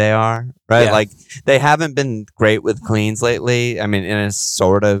numbers say they are, right? Yeah. Like they haven't been great with cleans lately. I mean, in a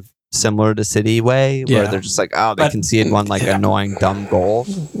sort of similar to City way, where they're just like, they conceded one like annoying dumb goal.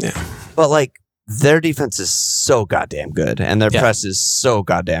 Yeah, but like their defense is so goddamn good, and their press is so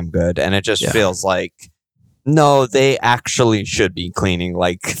goddamn good, and it just feels like no, they actually should be cleaning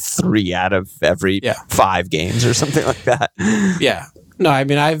like 3 out of every 5 games or something like that. Yeah. No, I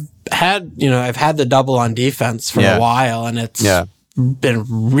mean, I've had the double on defense for a while, and it's been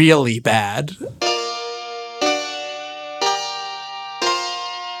really bad.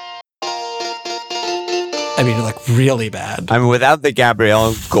 I mean, like really bad. I mean, without the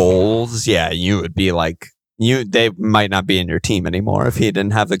Gabriel goals, you would be like, they might not be in your team anymore if he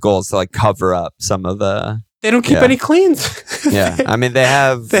didn't have the goals to like cover up some of the. They don't keep any cleans. I mean, they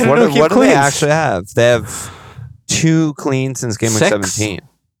have. What do they actually have? They have 2 cleans since game week 17.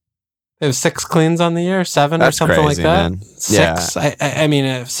 They have 6 cleans on the year, 7 That's or something crazy, like that. Man. 6. I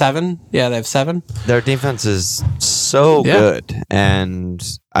mean, 7. Yeah, they have 7. Their defense is so good, and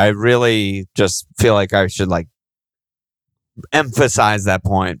I really just feel like I should like emphasize that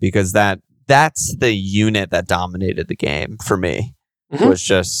point because that's the unit that dominated the game for me. Mm-hmm. Was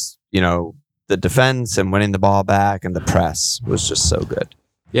just the defense and winning the ball back, and the press was just so good.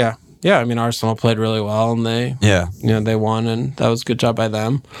 Yeah. Yeah, I mean, Arsenal played really well, and they they won, and that was a good job by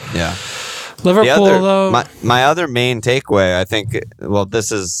them. Yeah. Liverpool, though. My other main takeaway, I think, well,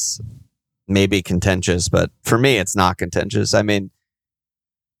 this is maybe contentious, but for me, it's not contentious. I mean,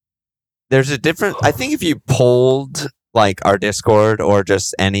 there's a different, I think if you polled like our Discord or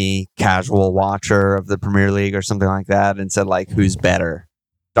just any casual watcher of the Premier League or something like that and said like, who's better,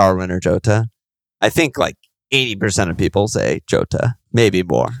 Darwin or Jota? I think like 80% of people say Jota, maybe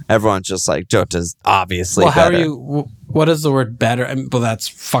more. Everyone's just like, Jota's obviously better. What is the word better? I mean, well, that's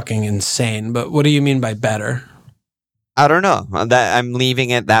fucking insane, but what do you mean by better? I don't know. I'm leaving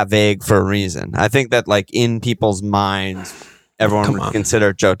it that vague for a reason. I think that like in people's minds, everyone would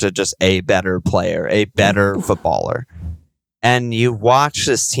consider Jota just a better player, a better footballer. And you watch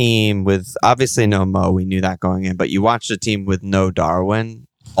this team with obviously no Mo, we knew that going in, but you watch the team with no Darwin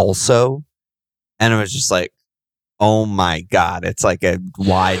also, and it was just like, oh my God, it's like a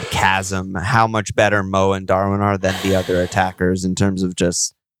wide chasm. How much better Mo and Darwin are than the other attackers in terms of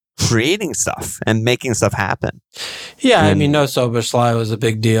just creating stuff and making stuff happen. Yeah, I mean, no Soboslai was a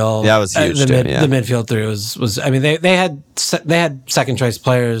big deal. That was huge. The midfield three was. I mean, they had second choice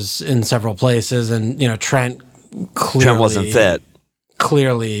players in several places, and Trent wasn't fit.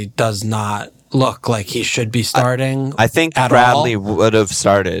 Clearly, does not look like he should be starting. I think Bradley would have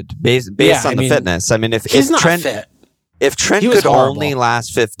started based on the fitness. I mean, if Trent fit. If Trent could only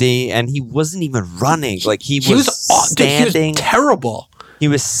last 50 and he wasn't even running, like he was standing, he was terrible. He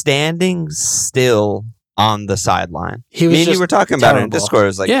was standing still on the sideline. He was you were talking about it in Discord. It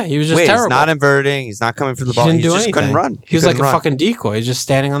was like, he was just terrible. He's not inverting. He's not coming for the ball. He just couldn't run. He was like a fucking decoy. He's just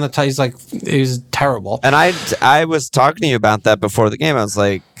standing on the He's like, he was terrible. And I was talking to you about that before the game. I was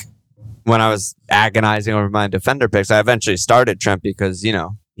like, when I was agonizing over my defender picks, I eventually started Trent because,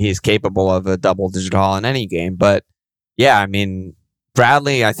 he's capable of a double-digit haul in any game. But, yeah, I mean,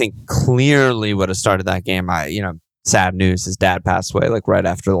 Bradley, I think, clearly would have started that game. Sad news, his dad passed away, like, right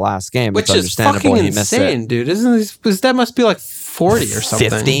after the last game. Which is fucking insane, dude. His dad must be, like, 40 or something.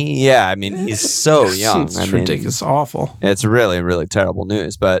 50? Yeah, I mean, he's so young. It's ridiculous. Awful. It's really, really terrible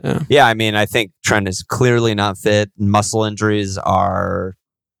news. But, yeah, I mean, I think Trent is clearly not fit. Muscle injuries are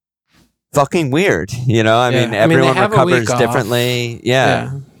fucking weird, I mean, everyone recovers differently.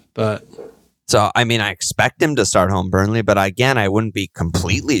 But so I mean, I expect him to start home Burnley, but again, I wouldn't be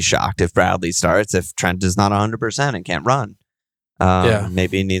completely shocked if Bradley starts if Trent is not 100% and can't run.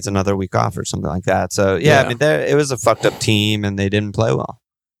 Maybe he needs another week off or something like that. So I mean, it was a fucked up team and they didn't play well.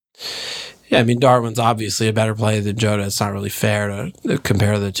 Yeah, I mean, Darwin's obviously a better player than Jota. It's not really fair to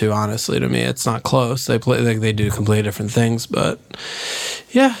compare the two, honestly, to me. It's not close. They do completely different things. But,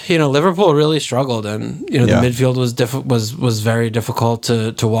 yeah, Liverpool really struggled. And, the midfield was very difficult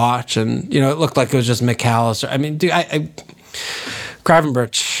to watch. And, it looked like it was just McAllister. I mean,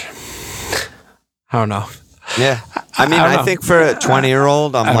 Gravenberch, I don't know. Yeah. I think for a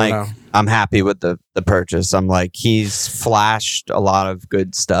 20-year-old, I'm happy with the purchase. I'm like, he's flashed a lot of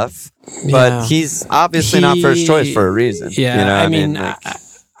good stuff, but he's obviously not first choice for a reason. Yeah,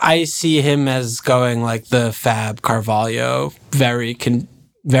 I see him as going like the Fab Carvalho, very.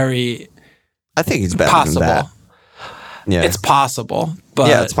 I think he's better possible. than that. Yeah, it's possible,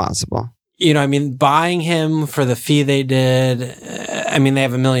 but it's possible. Buying him for the fee they did. They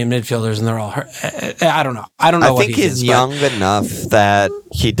have a million midfielders and they're all hurt. I don't know. I think he's young enough that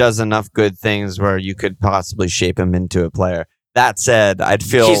he does enough good things where you could possibly shape him into a player. That said, I'd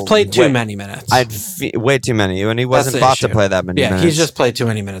feel he's played too many minutes. Way too many, and he wasn't bought to play that many minutes. He's just played too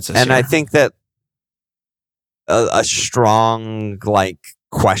many minutes this year. And I think that a strong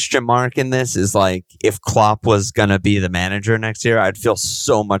question mark in this is if Klopp was gonna be the manager next year, I'd feel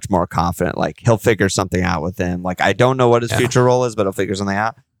so much more confident. He'll figure something out with him. I don't know what his future role is, but he'll figure something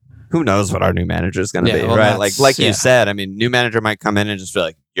out. Who knows what our new manager is gonna be, right? You said, new manager might come in and just be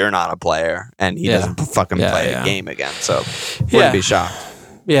like, "You're not a player," and he doesn't fucking play a game again. So wouldn't be shocked.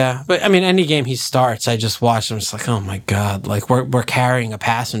 Yeah, but any game he starts, I just watch him. It's like, oh my god, we're carrying a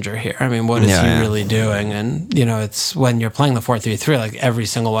passenger here. What is he really doing? And it's when you're playing the 4-3-3, every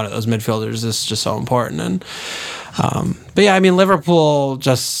single one of those midfielders is just so important. And Liverpool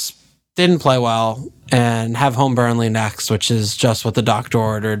just didn't play well and have home Burnley next, which is just what the doctor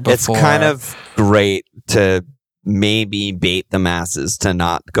ordered before. It's kind of great to maybe bait the masses to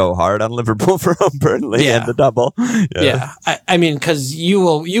not go hard on Liverpool for home Burnley and the double. Yeah. Because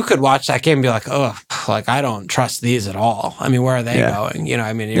you could watch that game and be like, oh, I don't trust these at all. Where are they going?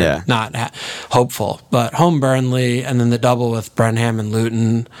 You're not hopeful. But home Burnley and then the double with Brenham and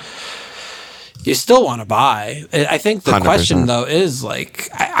Luton, you still want to buy. I think the 100%. Question, though, is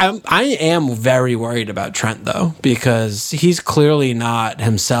I am very worried about Trent, though, because he's clearly not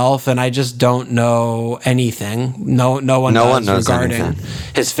himself, and I just don't know anything. No one knows regarding anything.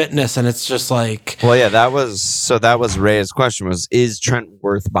 His fitness, and it's just that was Ray's question is Trent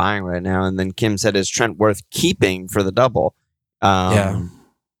worth buying right now? And then Kim said, is Trent worth keeping for the double? And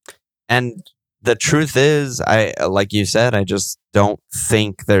the truth is, like you said, I just don't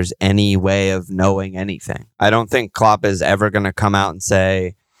think there's any way of knowing anything. I don't think Klopp is ever going to come out and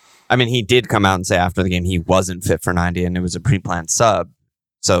say, he did come out and say after the game he wasn't fit for 90 and it was a pre-planned sub.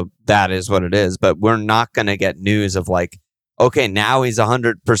 So that is what it is. But we're not going to get news of okay, now he's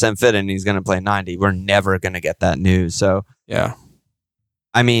 100% fit and he's going to play 90. We're never going to get that news. So, yeah.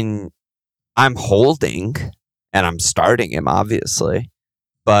 I'm holding and I'm starting him, obviously.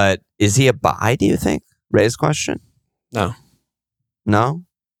 But is he a buy, do you think? Ray's question? No. No?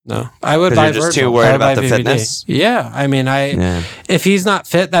 No. I would buy Virgil. Just too worried about the fitness? Yeah. If he's not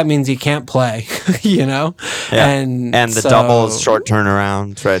fit, that means he can't play, Yeah. And the double is short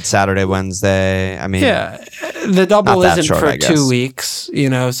turnaround, right? Saturday, Wednesday. Yeah. The double isn't short, for 2 weeks,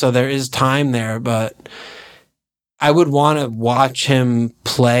 so there is time there, but I would want to watch him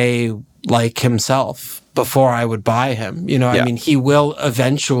play like himself before I would buy him. He will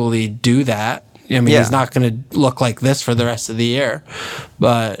eventually do that. He's not going to look like this for the rest of the year.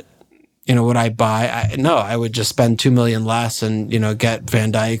 But, would I buy? No, I would just spend $2 million less and, get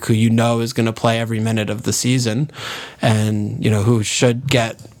Van Dijk, who is going to play every minute of the season and, who should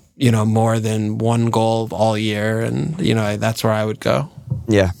get, more than one goal all year. And, that's where I would go.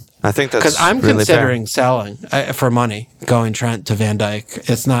 Yeah. I think that's because I'm really considering selling for money, going Trent to Van Dijk.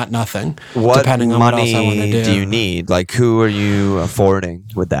 It's not nothing. What depending on money what else I want to do you need? Who are you affording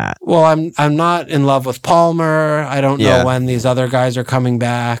with that? Well, I'm not in love with Palmer. I don't know when these other guys are coming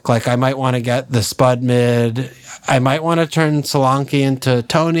back. I might want to get the Spud mid. I might want to turn Solanke into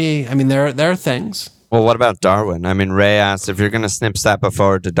Tony. There are things. Well, what about Darwin? Ray asked, if you're going to snip Stappa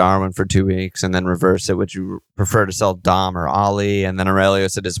forward to Darwin for 2 weeks and then reverse it, would you prefer to sell Dom or Ollie? And then Aurelio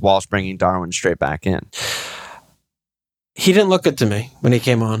said, is Walsh bringing Darwin straight back in? He didn't look good to me when he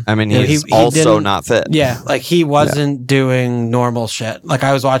came on. He's also not fit. Yeah, he wasn't doing normal shit.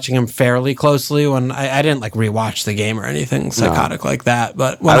 I was watching him fairly closely when I didn't rewatch the game or anything psychotic like that.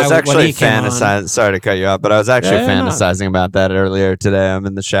 But when I was actually when he fantasizing. Sorry to cut you off, but I was actually fantasizing about that earlier today. I'm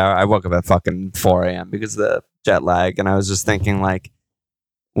in the shower. I woke up at fucking 4 a.m. because of the jet lag, and I was just thinking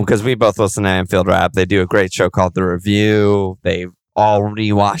because we both listen to Anfield Rap. They do a great show called The Review. They all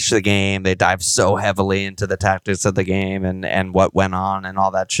rewatch the game. They dive so heavily into the tactics of the game and what went on and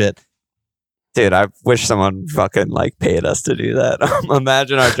all that shit. Dude, I wish someone fucking like paid us to do that.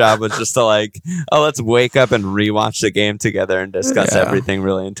 Imagine our job was just to like, oh, let's wake up and rewatch the game together and discuss everything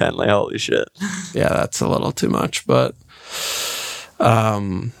really intently. Holy shit. Yeah, that's a little too much, but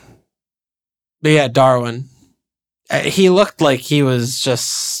yeah, Darwin. He looked like he was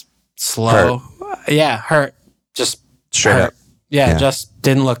just slow. Hurt. Yeah, hurt. Just straight hurt. up. Yeah, just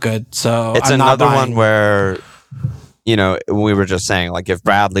didn't look good. So it's I'm another not one where, you know, we were just saying, like, if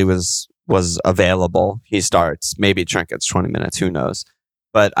Bradley was available, he starts. Maybe Trent gets 20 minutes. Who knows?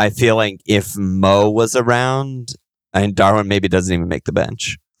 But I feel like if Mo was around, and Darwin maybe doesn't even make the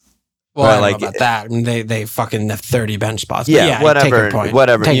bench. Well, I don't know about that. I mean, they fucking have 30 bench spots. But yeah,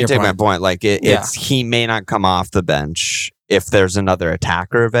 whatever. You take my point. Like, it's he may not come off the bench if there's another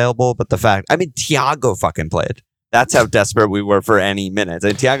attacker available. But the fact, I mean, Thiago fucking played. That's how desperate we were for any minutes.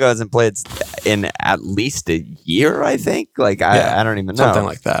 And Thiago hasn't played in at least a year, I think. Like, I don't even know. Something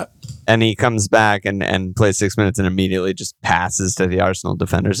like that. And he comes back and plays 6 minutes and immediately just passes to the Arsenal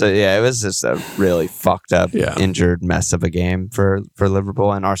defender. So, yeah, it was just a really fucked up, injured mess of a game for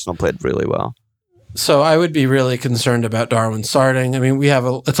Liverpool. And Arsenal played really well. So I would be really concerned about Darwin starting. I mean,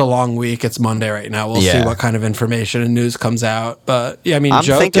 it's a long week. It's Monday right now. We'll see what kind of information and news comes out. But, yeah, I mean, I'm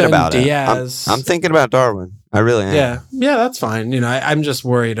thinking about Diaz. I'm thinking about Darwin. I really am. Yeah, that's fine. You know, I'm just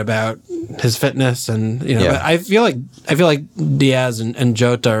worried about his fitness, and you know, but I feel like Diaz and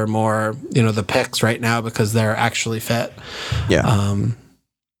Jota are more, you know, the picks right now because they're actually fit. Yeah.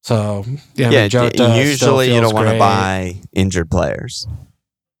 So I mean, Jota usually you don't want to buy injured players.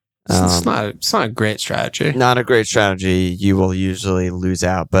 It's not a great strategy. Not a great strategy. You will usually lose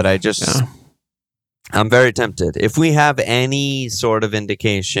out. But I'm very tempted. If we have any sort of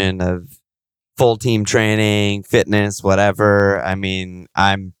indication of full team training, fitness, whatever, I mean,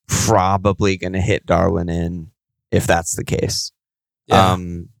 I'm probably going to hit Darwin in if that's the case. Yeah.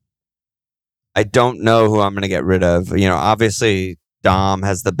 I don't know who I'm going to get rid of. You know, obviously Dom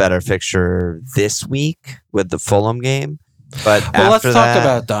has the better fixture this week with the Fulham game. But let's talk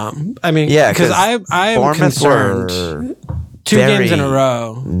about Dom. I mean, because I am concerned. 2 games in a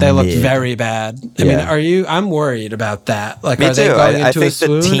row, they looked very bad. I mean, I'm worried about that. Like, are they going into a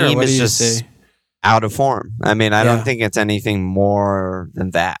swoon, the team or what is do you just see? Out of form. I mean, I don't think it's anything more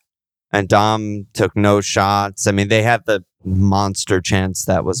than that. And Dom took no shots. I mean, they had the monster chance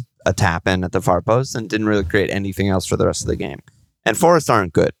that was a tap in at the far post and didn't really create anything else for the rest of the game. And Forest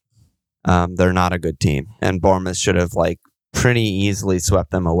aren't good. They're not a good team. And Bournemouth should have pretty easily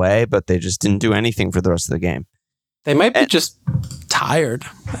swept them away, but they just didn't do anything for the rest of the game. They might be just tired.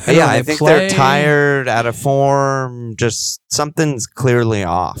 I think they're tired, out of form. Just something's clearly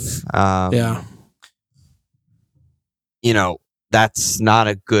off. You know, that's not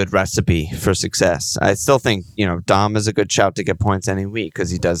a good recipe for success. I still think, you know, Dom is a good shout to get points any week because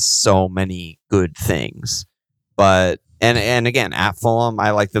he does so many good things. But, and again, at Fulham,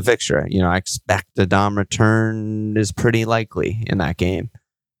 I like the fixture. You know, I expect a Dom return is pretty likely in that game.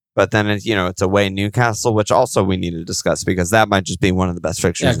 But then, it's away Newcastle, which also we need to discuss because that might just be one of the best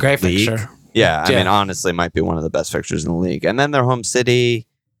fixtures in the league. Fixture. Yeah, I mean, honestly, might be one of the best fixtures in the league. And then they're home City.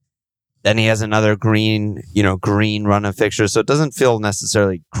 Then he has another green run of fixtures. So it doesn't feel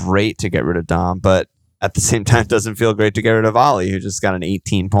necessarily great to get rid of Dom, but at the same time, it doesn't feel great to get rid of Ollie, who just got an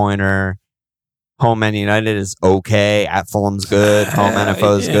 18-pointer. Home Man United is okay. At Fulham's good. Home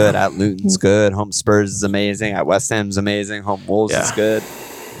NFO is good. At Luton's good. Home Spurs is amazing. At West Ham's amazing. Home Wolves is good.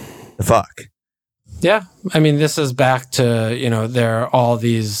 The fuck? Yeah. I mean, this is back to, they're all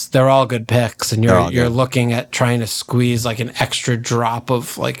good picks, and you're looking at trying to squeeze an extra drop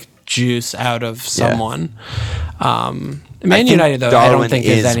of juice out of someone. Man United, though, I don't think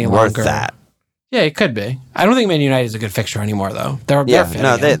is any worth longer that. Yeah, it could be. I don't think Man United is a good fixture anymore, though.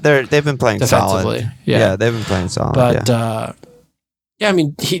 They've been playing solid. Yeah, they've been playing solid. But I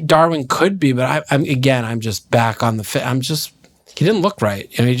mean, Darwin could be, but I'm just back on the fit. He didn't look right.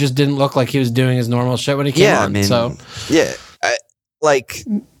 He just didn't look like he was doing his normal shit when he came on.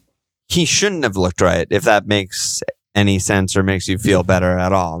 He shouldn't have looked right, if that makes any sense or makes you feel better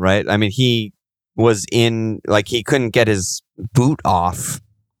at all, right? I mean, he was he couldn't get his boot off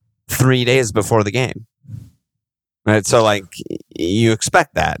 3 days before the game. Right? So, you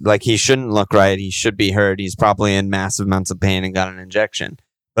expect that. He shouldn't look right. He should be hurt. He's probably in massive amounts of pain and got an injection.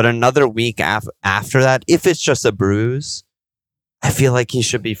 But another week after that, if it's just a bruise, I feel like he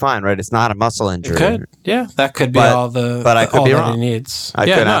should be fine, right? It's not a muscle injury. It could. Yeah, that could be but I could be wrong. He needs. I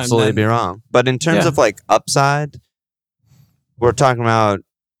could absolutely be wrong. But in terms of upside, we're talking about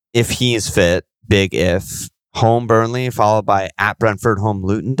if he's fit, big if, home Burnley followed by at Brentford, home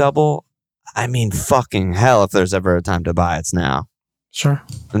Luton double. I mean, fucking hell, if there's ever a time to buy, it's now. Sure.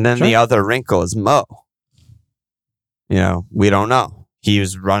 And then the other wrinkle is Mo. We don't know. He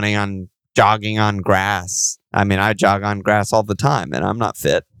was jogging on grass. I mean, I jog on grass all the time, and I'm not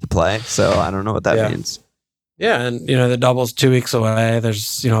fit to play, so I don't know what that means. Yeah, and the double's 2 weeks away.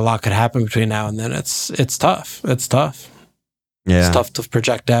 There's a lot could happen between now and then. It's tough. It's tough. Yeah, it's tough to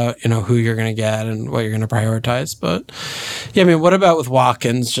project out, who you're going to get and what you're going to prioritize. But yeah, I mean, what about with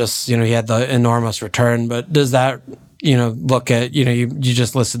Watkins? Just he had the enormous return, but does that look at you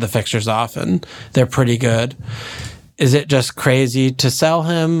just listed the fixtures off and they're pretty good. Is it just crazy to sell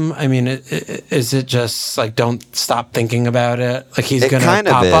him? I mean, is it just like don't stop thinking about it? Like he's going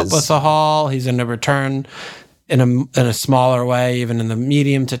to pop up with a haul. He's going to return in a smaller way, even in the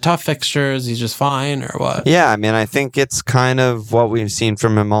medium to tough fixtures. He's just fine, or what? Yeah, I mean, I think it's kind of what we've seen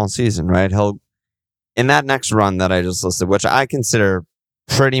from him all season, right? He'll in that next run that I just listed, which I consider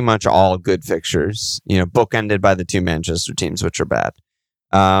pretty much all good fixtures. Bookended by the 2 Manchester teams, which are bad.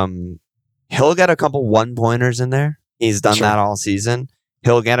 He'll get a couple 1-pointers in there. He's done that all season.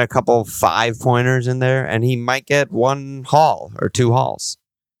 He'll get a couple 5-pointers in there, and he might get 1 haul or 2 hauls.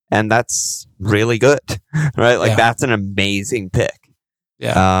 And that's really good, right? Like, that's an amazing pick.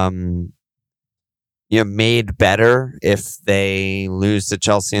 Yeah. Made better if they lose to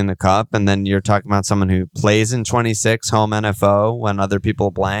Chelsea in the Cup. And then you're talking about someone who plays in 26 home NFO when other people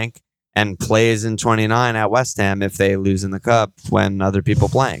blank, and plays in 29 at West Ham if they lose in the Cup when other people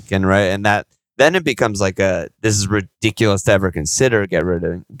blank. And that then it becomes like this is ridiculous to ever consider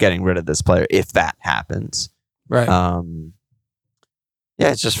getting rid of this player if that happens. Right.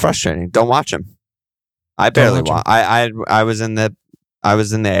 Yeah, it's just frustrating. Don't watch him. I barely watch. I was in the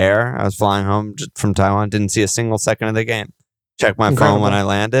air. I was flying home from Taiwan. Didn't see a single second of the game. Checked my phone when I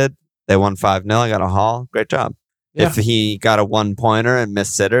landed. They won 5-0. I got a haul. Great job. Yeah. If he got a 1-pointer and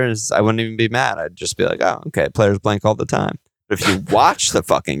missed sitters, I wouldn't even be mad. I'd just be like, oh, okay, players blank all the time. But if you watch the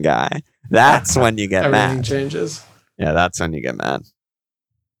fucking guy, that's when you get mad. Everything changes. Yeah, that's when you get mad.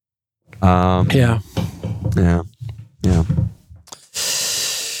 Yeah.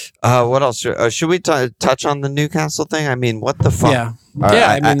 What else? Should we touch on the Newcastle thing? I mean, what the fuck? Yeah.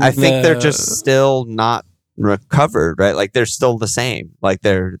 I think they're just still not recovered, right? Like they're still the same. Like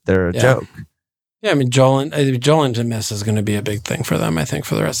they're a joke. Yeah, I mean, Joel to miss is going to be a big thing for them, I think,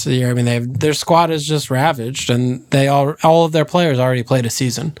 for the rest of the year. I mean, their squad is just ravaged, and all of their players already played a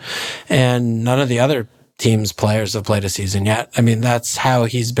season, and none of the other team's players have played a season yet. I mean, that's how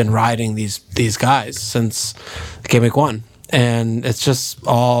he's been riding these guys since game week 1. And it's just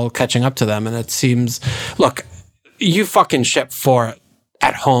all catching up to them. And it seems, look, you fucking ship 4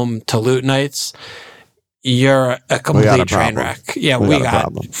 at home to Lutonites, you're a complete train wreck. Yeah, we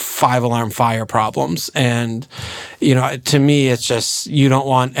got 5-alarm fire problems. And, to me, it's just, you don't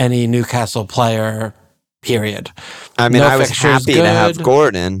want any Newcastle player, period. I mean, I was happy to have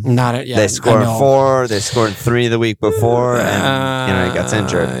Gordon. They scored 4. They scored 3 the week before, and he gets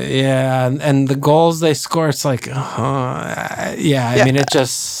injured. Yeah, and the goals they score, it's like, I mean, it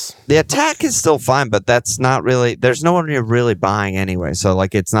just the attack is still fine, but that's not really. There's no one you're really buying anyway, so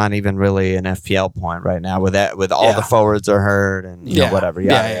like it's not even really an FPL point right now. With all the forwards are hurt and whatever.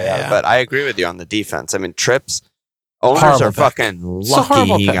 Yeah. But I agree with you on the defense. I mean, Trips. Owners are fucking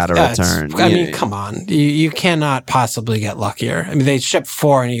lucky he got a return. I mean, come on. You cannot possibly get luckier. I mean, they shipped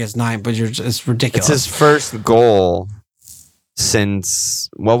 4 and he gets 9, but it's ridiculous. It's his first goal since,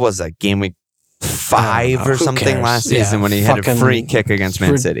 what was that, game week 5 or something last season when he had a free kick against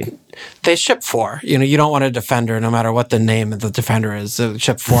Man City. They ship 4. You don't want a defender, no matter what the name of the defender is. They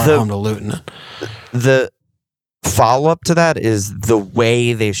ship 4 at home to Luton. The follow-up to that is the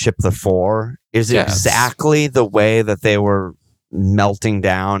way they ship the 4 is exactly the way that they were melting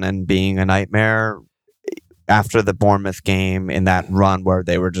down and being a nightmare after the Bournemouth game in that run where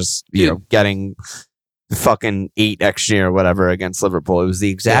they were just, getting fucking 8 XG or whatever against Liverpool. It was the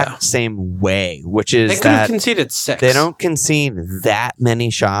exact same way, which is they could have conceded 6. They don't concede that many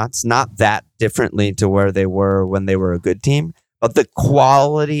shots, not that differently to where they were when they were a good team, but the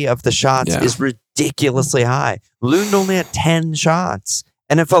quality of the shots is ridiculously high. Luton only had 10 shots.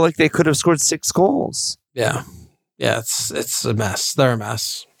 And it felt like they could have scored 6 goals. Yeah. Yeah, it's a mess. They're a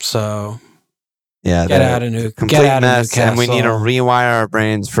mess. So get out of Newcastle. And we need to rewire our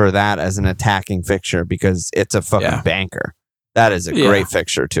brains for that as an attacking fixture because it's a fucking banker. That is a great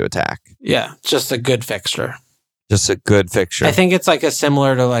fixture to attack. Yeah, just a good fixture. Just a good fixture. I think it's like a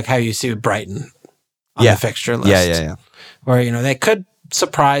similar to like how you see with Brighton on the fixture list. Yeah. Where, they could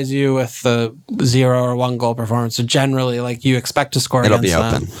surprise you with the 0 or 1 goal performance. So generally, like, you expect to score It'll against be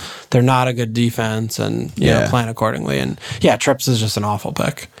open. them. They're not a good defense, and you know, plan accordingly. And yeah, Trips is just an awful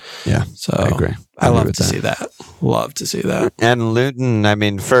pick. Yeah, so I agree. I love to see that. Love to see that. And Luton, I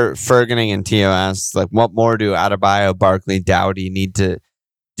mean, Fergusoning and Tio asks, like, what more do Adebayo, Barkley, Doughty need to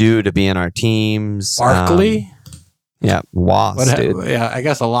do to be in our teams? Barkley? Yeah, dude. Yeah, I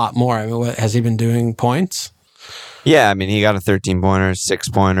guess a lot more. I mean, what, has he been doing points? Yeah, I mean, he got a 13-pointer,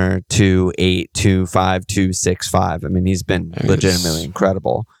 6-pointer, 2, 8, 2, 5, 2, 6, 5. I mean, he's been legitimately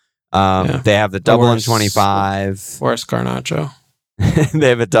incredible. They have the double in 25. Where's Garnacho? They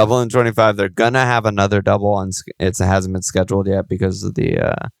have a double in 25. They're going to have another double. It hasn't been scheduled yet because of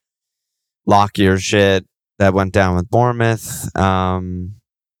the Lockyer shit that went down with Bournemouth.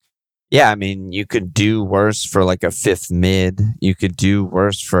 Yeah, I mean, you could do worse for like a 5th mid. You could do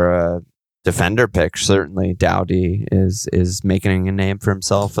worse for a defender pick. Certainly, Doughty is making a name for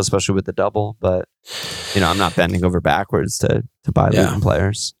himself, especially with the double. But, you know, I'm not bending over backwards to buy Luton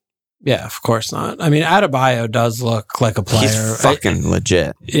players. Yeah, of course not. I mean, Adebayo does look like a player. He's fucking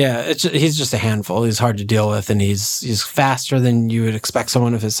legit. Yeah, he's just a handful. He's hard to deal with, and he's faster than you would expect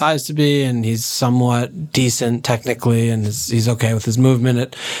someone of his size to be, and he's somewhat decent technically, and he's okay with his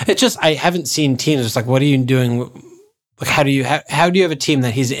movement. It just, I haven't seen teams just like, what are you doing? Like, how do you have a team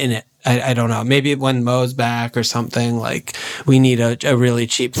that he's in it? I don't know. Maybe when Mo's back or something, like, we need a really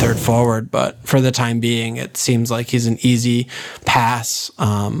cheap third forward, but for the time being, it seems like he's an easy pass.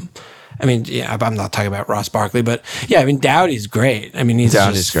 I mean, yeah, I'm not talking about Ross Barkley, but yeah, I mean, Doughty's great. I mean, he's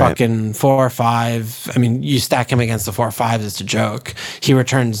just fucking 4 or 5. I mean, you stack him against the 4 or 5s, it's a joke. He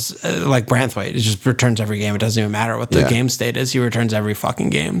returns like Branthwaite. It just returns every game. It doesn't even matter what the game state is. He returns every fucking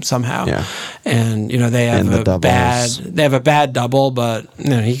game somehow. Yeah. And, you know, they have a bad double, but, you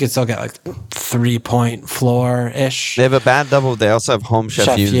know, he could still get like 3-point floor-ish. They have a bad double. They also have home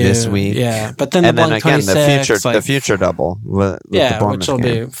Sheffield this week. Yeah. But then the future double with the Bournemouth which will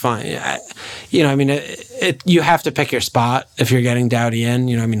be fine. Yeah. You know, I mean, you have to pick your spot if you're getting Doughty in.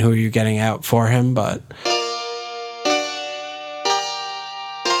 You know, I mean, who are you getting out for him? But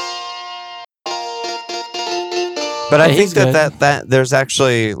I think that there's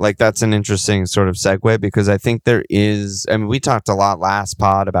actually, like, that's an interesting sort of segue, because I think there is, I mean, we talked a lot last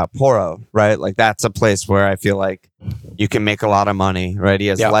pod about Porro, right? Like, that's a place where I feel like you can make a lot of money, right? He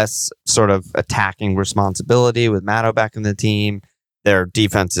has less sort of attacking responsibility with Matto back in the team. Their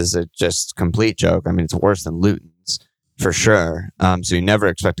defense is a just complete joke. I mean, it's worse than Luton's for sure. So you never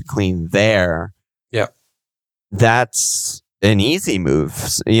expect to clean there. Yeah. That's an easy move.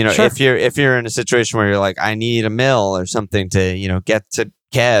 You know, if you're in a situation where you're like, I need $1 million or something to, you know, get to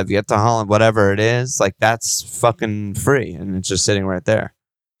Kev, get to Holland, whatever it is, like, that's fucking free, and it's just sitting right there.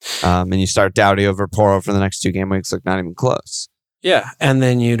 And you start Doughty over Porro for the next 2 game weeks, like, not even close. Yeah, and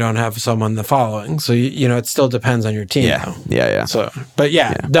then you don't have someone the following, so you know, it still depends on your team. Yeah. So, but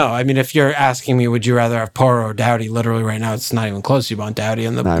no, I mean, if you're asking me, would you rather have Porro or Doughty? Literally, right now, it's not even close. You want Doughty,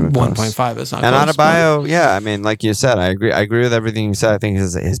 and the 1.5 is not. And close, Adebayo, I mean, like you said, I agree with everything you said. I think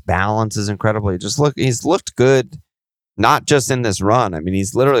his balance is incredible. He's looked good, not just in this run. I mean,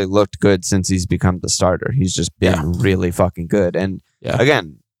 he's literally looked good since he's become the starter. He's just been really fucking good. And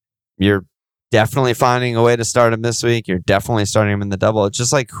again, you're definitely finding a way to start him this week. You're definitely starting him in the double. It's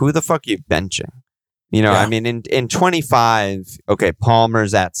just like, who the fuck are you benching? You know, I mean, in 25, okay,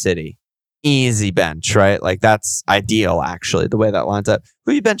 Palmer's at City. Easy bench, right? Like, that's ideal, actually, the way that lines up.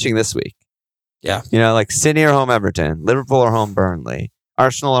 Who are you benching this week? Yeah. You know, like, City or home Everton, Liverpool or home Burnley,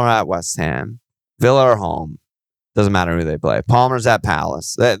 Arsenal or at West Ham, Villa or home. Doesn't matter who they play. Palmer's at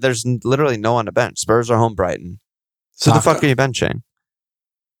Palace. There's literally no one to bench. Spurs are home Brighton. So the fuck are you benching?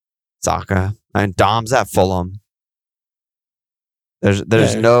 Saka. And Dom's at Fulham.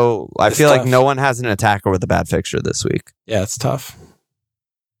 There's no... I feel like no one has an attacker with a bad fixture this week. Yeah, it's tough.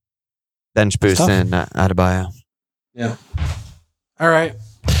 Bench boost in Adebayo. Yeah. All right.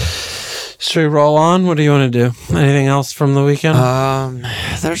 Should we roll on? What do you want to do? Anything else from the weekend?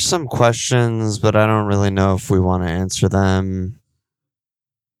 There's some questions, but I don't really know if we want to answer them.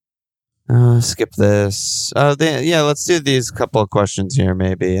 Skip this. Let's do these couple of questions here,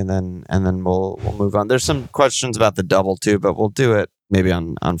 maybe, and then we'll move on. There's some questions about the double too, but we'll do it maybe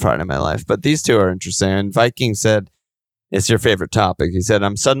on Friday Night Live. But these two are interesting. And Viking said, "It's your favorite topic." He said,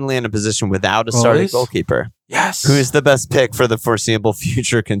 "I'm suddenly in a position without a starting goalkeeper. Yes. Who is the best pick for the foreseeable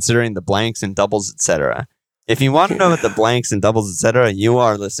future, considering the blanks and doubles, etc." If you want to know what the blanks and doubles, etc., you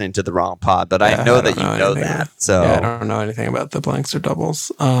are listening to the wrong pod. But I know that you know that. So I don't know anything about the blanks or doubles.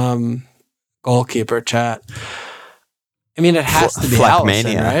 Goalkeeper chat. I mean, it has to be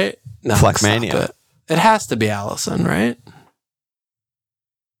Allison, right? No, Fleckmania. It has to be Allison, right?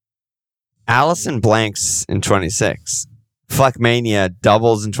 Allison blanks in 26. Fleckmania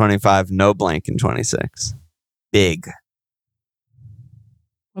doubles in 25. No blank in 26. Big.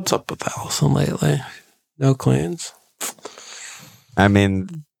 What's up with Allison lately? No cleans. I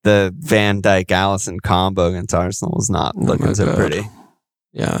mean, the Van Dijk-Allison combo against Arsenal is not looking so pretty.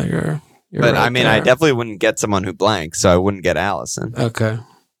 Yeah, you're but right I mean, there. I definitely wouldn't get someone who blanks, so I wouldn't get Allison. Okay.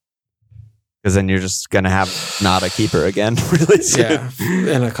 Because then you're just going to have not a keeper again really soon.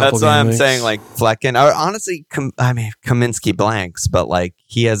 Yeah, in a couple That's why I'm weeks. saying, like, Flecken. Or honestly, Kaminsky blanks, but, like,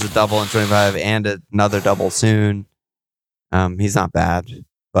 he has a double in 25 and another double soon. He's not bad.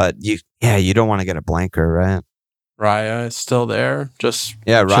 But, you don't want to get a blanker, right? Raya is still there. Just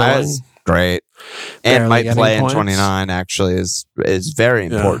Raya's great. And Barely might play points. in 29, actually, is very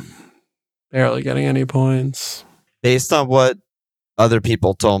important. Yeah. Barely getting any points. Based on what other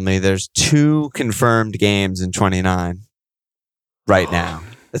people told me, there's 2 confirmed games in 29 right now.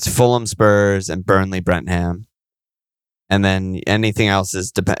 It's Fulham Spurs and Burnley Brentford. And then anything else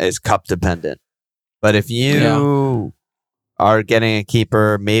is cup dependent. But if you are getting a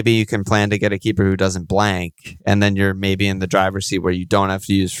keeper, maybe you can plan to get a keeper who doesn't blank, and then you're maybe in the driver's seat where you don't have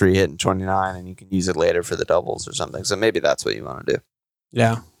to use free hit in 29 and you can use it later for the doubles or something. So maybe that's what you want to do.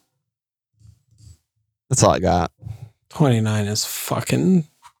 Yeah. That's all I got. 29 is fucking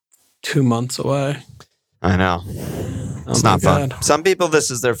 2 months away. I know. It's not fun. Some people, this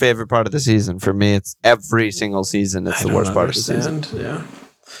is their favorite part of the season. For me, it's every single season. It's the worst part of the season. Yeah.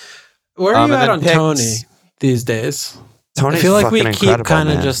 Where are you at on Tony these days? Tony's I feel like we keep kind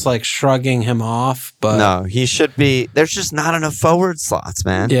of man. just like shrugging him off, but no, he should be. There's just not enough forward slots,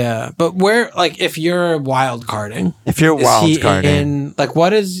 man. Yeah, but where, like, if you're wild carding, like,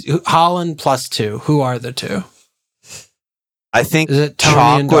 what is Holland +2? Who are the 2? I think is it Tony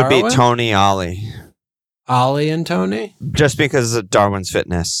chalk and would be Darwin? Tony Ollie. Ollie and Tony? Just because of Darwin's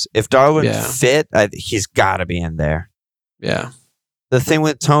fitness. If Darwin's fit, he's got to be in there. Yeah. The thing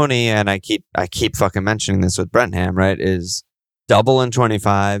with Tony, and I keep fucking mentioning this with Brentham, right, is double in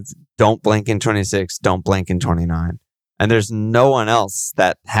 25, don't blink in 26, don't blink in 29. And there's no one else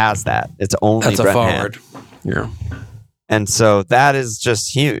that has that. It's only That's Brentham. a forward. Yeah. And so that is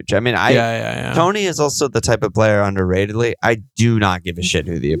just huge. I mean, Tony is also the type of player underratedly. I do not give a shit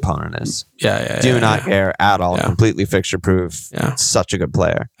who the opponent is. Do not care at all. Yeah. Completely fixture proof. Yeah. Such a good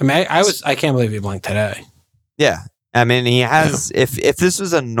player. I mean, I can't believe he blinked today. Yeah. I mean, he has, if this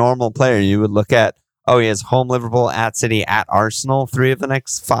was a normal player, you would look at, he has home Liverpool, at City, at Arsenal, 3 of the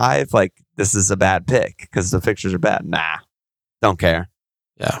next 5. Like, this is a bad pick because the fixtures are bad. Nah. Don't care.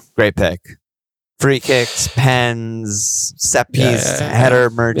 Yeah. Great pick. Free kicks, pens, set piece, header,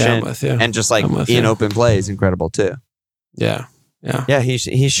 merchant, and just like in open play is incredible too. Yeah. Yeah. Yeah,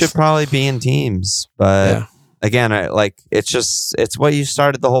 he should probably be in teams. But again, it's what you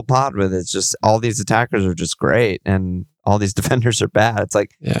started the whole pod with. It's just all these attackers are just great and all these defenders are bad. It's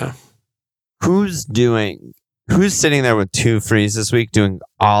like, who's sitting there with 2 frees this week doing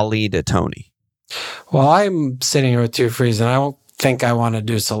Ollie to Tony? Well, I'm sitting here with 2 frees and I don't think I want to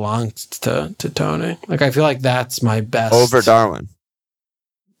do Salon to Tony. Like, I feel like that's my best. Over Darwin.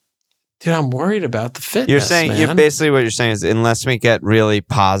 Dude, I'm worried about the fitness. You're saying, what you're saying is, unless we get really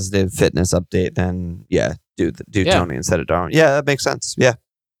positive fitness update, then do Tony instead of Darwin. Yeah, that makes sense. Yeah.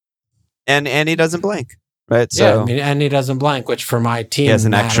 And he doesn't blank, right? So, I mean, and he doesn't blank, which for my team he has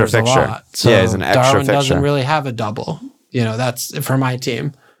an extra fixture. A lot. So he's an extra Darwin fixture. Doesn't really have a double. That's for my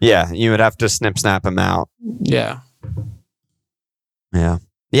team. Yeah, you would have to snap him out. Yeah. Yeah.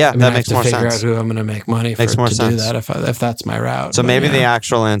 Yeah, that makes more sense. I have to figure out who I'm going to make money for to do that if that's my route. So maybe the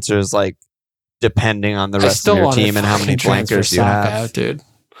actual answer is like depending on the rest of your team and how many blankers you have. Out, dude.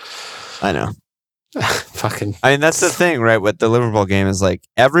 I know. Fucking. I mean, that's the thing, right? With the Liverpool game is like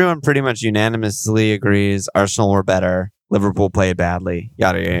everyone pretty much unanimously agrees Arsenal were better. Liverpool played badly.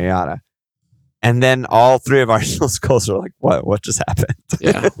 Yada yada yada. And then all 3 of Arsenal's goals are like, what just happened?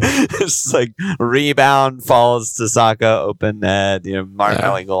 Yeah. It's like rebound falls to Saka, open net.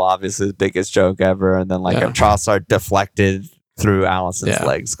 Martinelli goal, obviously the biggest joke ever. And then like a Trossard deflected through Allison's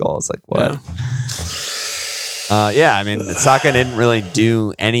legs goal. It's like, what? I mean, Saka didn't really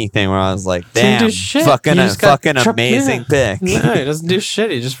do anything where I was like, damn, fucking amazing pick. No, he doesn't do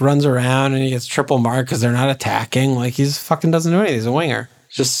shit. He just runs around and he gets triple marked because they're not attacking. Like, he's fucking doesn't do anything. He's a winger.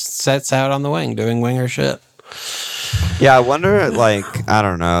 Just sits out on the wing doing winger shit. Yeah, I wonder, like, I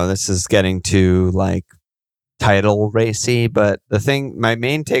don't know. This is getting too, like, title racy, but my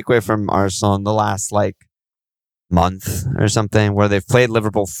main takeaway from Arsenal in the last, like, month or something, where they've played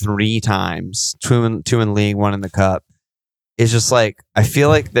Liverpool 3 times, two in league, 1 in the cup, is just like, I feel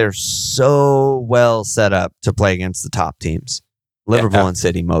like they're so well set up to play against the top teams. Liverpool and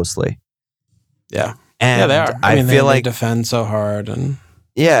City mostly. Yeah. And they are. I feel they like defend so hard and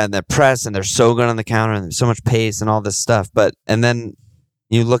they're press and they're so good on the counter and there's so much pace and all this stuff. And then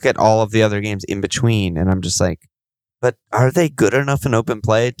you look at all of the other games in between and I'm just like, but are they good enough in open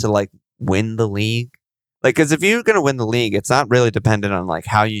play to like win the league? Like, because if you're going to win the league, it's not really dependent on like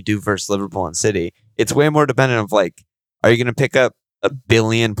how you do versus Liverpool and City. It's way more dependent of like, are you going to pick up 1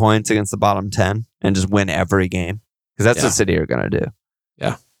 billion points against the bottom 10 and just win every game? Because that's what City are going to do.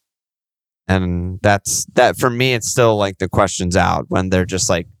 Yeah. And that for me, it's still like the question's out when they're just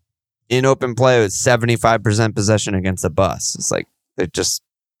like in open play with 75% possession against the bus. It's like they just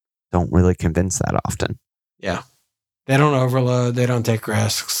don't really convince that often. Yeah. They don't overload. They don't take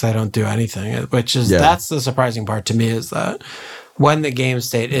risks. They don't do anything, which is, that's the surprising part to me is that when the game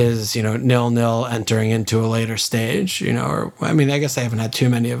state is, 0-0 entering into a later stage, or, I mean, I guess I haven't had too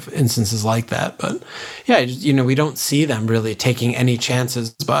many of instances like that, but yeah, we don't see them really taking any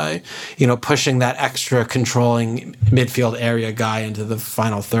chances by, pushing that extra controlling midfield area guy into the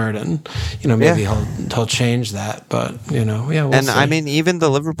final third. And, maybe he'll change that, but, we'll see. I mean, even the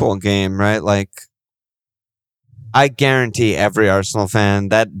Liverpool game, right? Like, I guarantee every Arsenal fan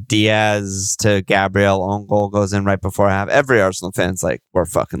that Diaz to Gabriel own goal goes in right before half. Every Arsenal fan's like, we're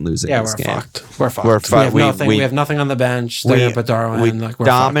fucking losing this game. We're fucked. We have nothing on the bench. They're going to put Darwin in. Like, we're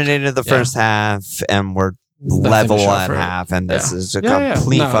dominated the first half, and we're level at half, and this is a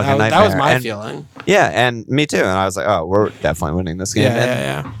complete fucking nightmare. That was my feeling. Yeah, and me too. And I was like, oh, we're definitely winning this game.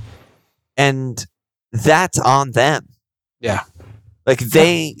 And that's on them. Yeah. Like,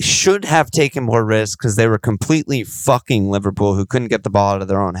 they should have taken more risks because they were completely fucking Liverpool who couldn't get the ball out of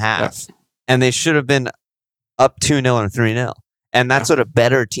their own half. Yep. And they should have been up 2-0 or 3-0. And that's what a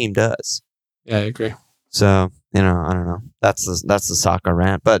better team does. Yeah, I agree. So, I don't know. That's the soccer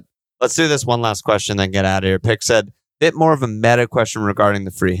rant. But let's do this one last question, then get out of here. Pick said, bit more of a meta question regarding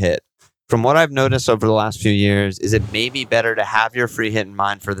the free hit. From what I've noticed over the last few years, is it maybe better to have your free hit in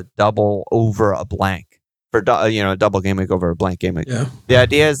mind for the double over a blank? For a double game week over a blank game week. Yeah. The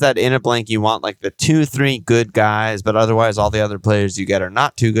idea is that in a blank you want like the 2-3 good guys, but otherwise all the other players you get are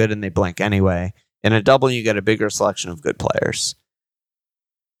not too good and they blank anyway. In a double you get a bigger selection of good players.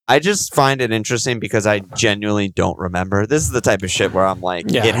 I just find it interesting because I genuinely don't remember. This is the type of shit where I'm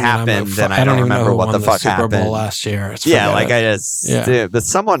like, it happened and I don't remember what the fuck happened. Super Bowl last year. But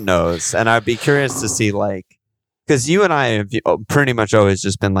someone knows, and I'd be curious to see like. Because you and I have pretty much always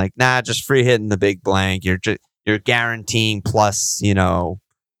just been like, nah, just free hitting the big blank. You're guaranteeing plus,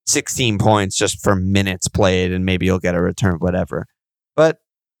 16 points just for minutes played, and maybe you'll get a return, whatever. But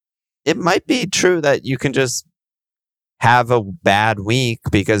it might be true that you can just have a bad week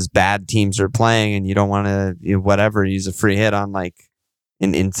because bad teams are playing, and you don't want to, use a free hit on like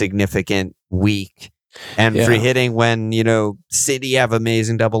an insignificant week. And free hitting when, City have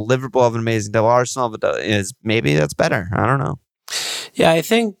amazing double, Liverpool have an amazing double, Arsenal have a double, is maybe that's better. I don't know. Yeah, I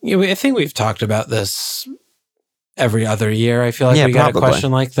think we've talked about this every other year. I feel like we got a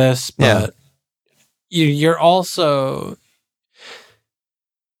question like this, but you're also,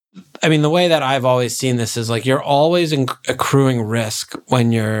 I mean, the way that I've always seen this is like you're always accruing risk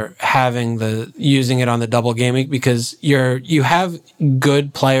when you're using it on the double game week because you have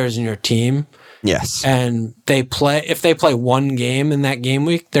good players in your team. Yes. And if they play one game in that game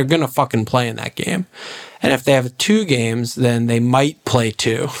week, they're going to fucking play in that game. And if they have 2 games, then they might play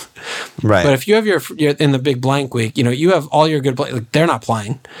 2. Right. But if you have your in the big blank week, you have all your good players, like, they're not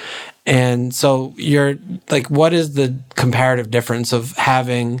playing. And so you're like, what is the comparative difference of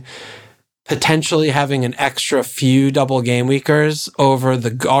potentially having an extra few double game weekers over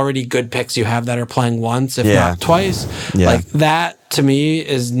the already good picks you have that are playing once, if not twice? Yeah. Like that to me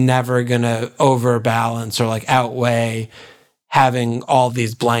is never going to overbalance or like outweigh having all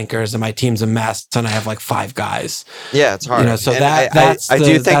these blankers and my team's a mess and I have like 5 guys. Yeah, it's hard. So I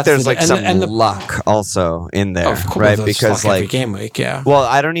do think there's like some luck also in there, right? Because like every game week, Well,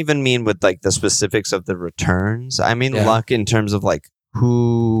 I don't even mean with like the specifics of the returns. I mean luck in terms of like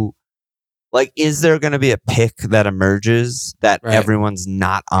who. Like, is there going to be a pick that emerges that everyone's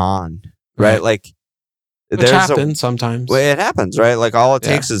not on? Right? Like, which happens sometimes. Well, it happens, right? Like, all it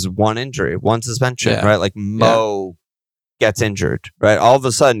takes is one injury, one suspension, right? Like, Mo gets injured, right? All of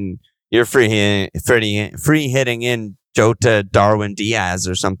a sudden, you're free hitting in Jota, Darwin, Diaz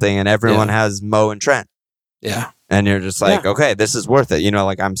or something, and everyone has Mo and Trent. Yeah. And you're just like, okay, this is worth it.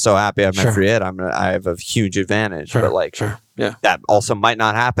 Like, I'm so happy I have my free hit. I have a huge advantage. But like, that also might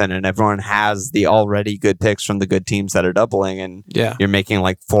not happen. And everyone has the already good picks from the good teams that are doubling. And you're making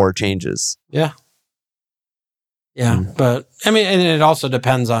like 4 changes. Yeah. Yeah. But I mean, and it also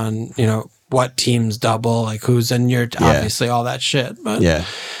depends on, what teams double, like who's in your, obviously all that shit. But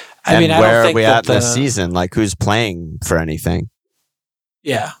I mean, where are we at this season? Like, who's playing for anything?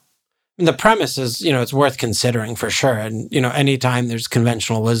 Yeah. And the premise is, it's worth considering for sure. And, anytime there's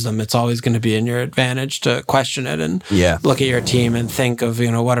conventional wisdom, it's always going to be in your advantage to question it and look at your team and think of,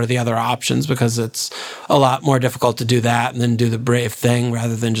 what are the other options, because it's a lot more difficult to do that and then do the brave thing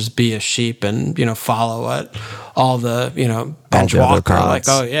rather than just be a sheep and, follow what all the, bench walker are like,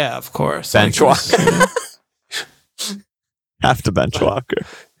 oh, yeah, of course. Bench walker. Have to bench walker.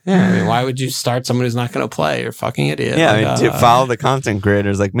 Yeah, I mean, why would you start someone who's not going to play? You're a fucking idiot. Yeah, to follow the content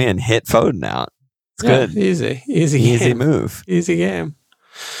creators like me and hit Foden out. It's good. Easy move. Easy game.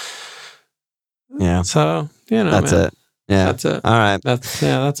 Yeah. So, that's it. Yeah. That's it. All right. That's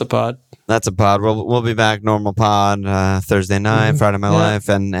a pod. That's a pod. We'll be back normal pod Thursday night, Friday My Life,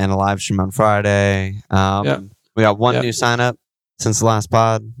 and a live stream on Friday. We got one new sign up since the last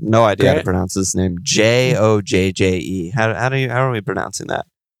pod. No idea how to pronounce this name. Jojje. How are we pronouncing that?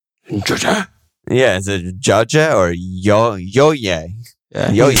 Joja? Yeah, is it Joja or Yoye? Yeah,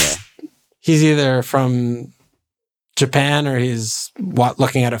 Yoye. He's either from Japan or he's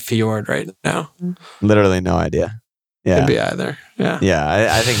looking at a fjord right now. Literally no idea. Yeah. Could be either. Yeah. Yeah,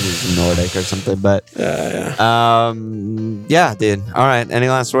 I think he's Nordic or something, but yeah, dude. All right. Any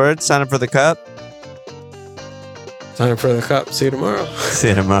last words? Sign up for the cup. Sign up for the cup. See you tomorrow.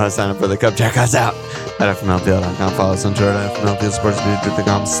 Sign up for the cup. Check us out at fmlpl.com. Follow us on Twitter at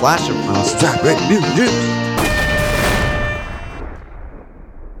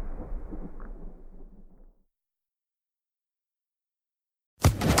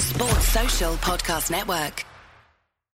Sports Social Podcast Network.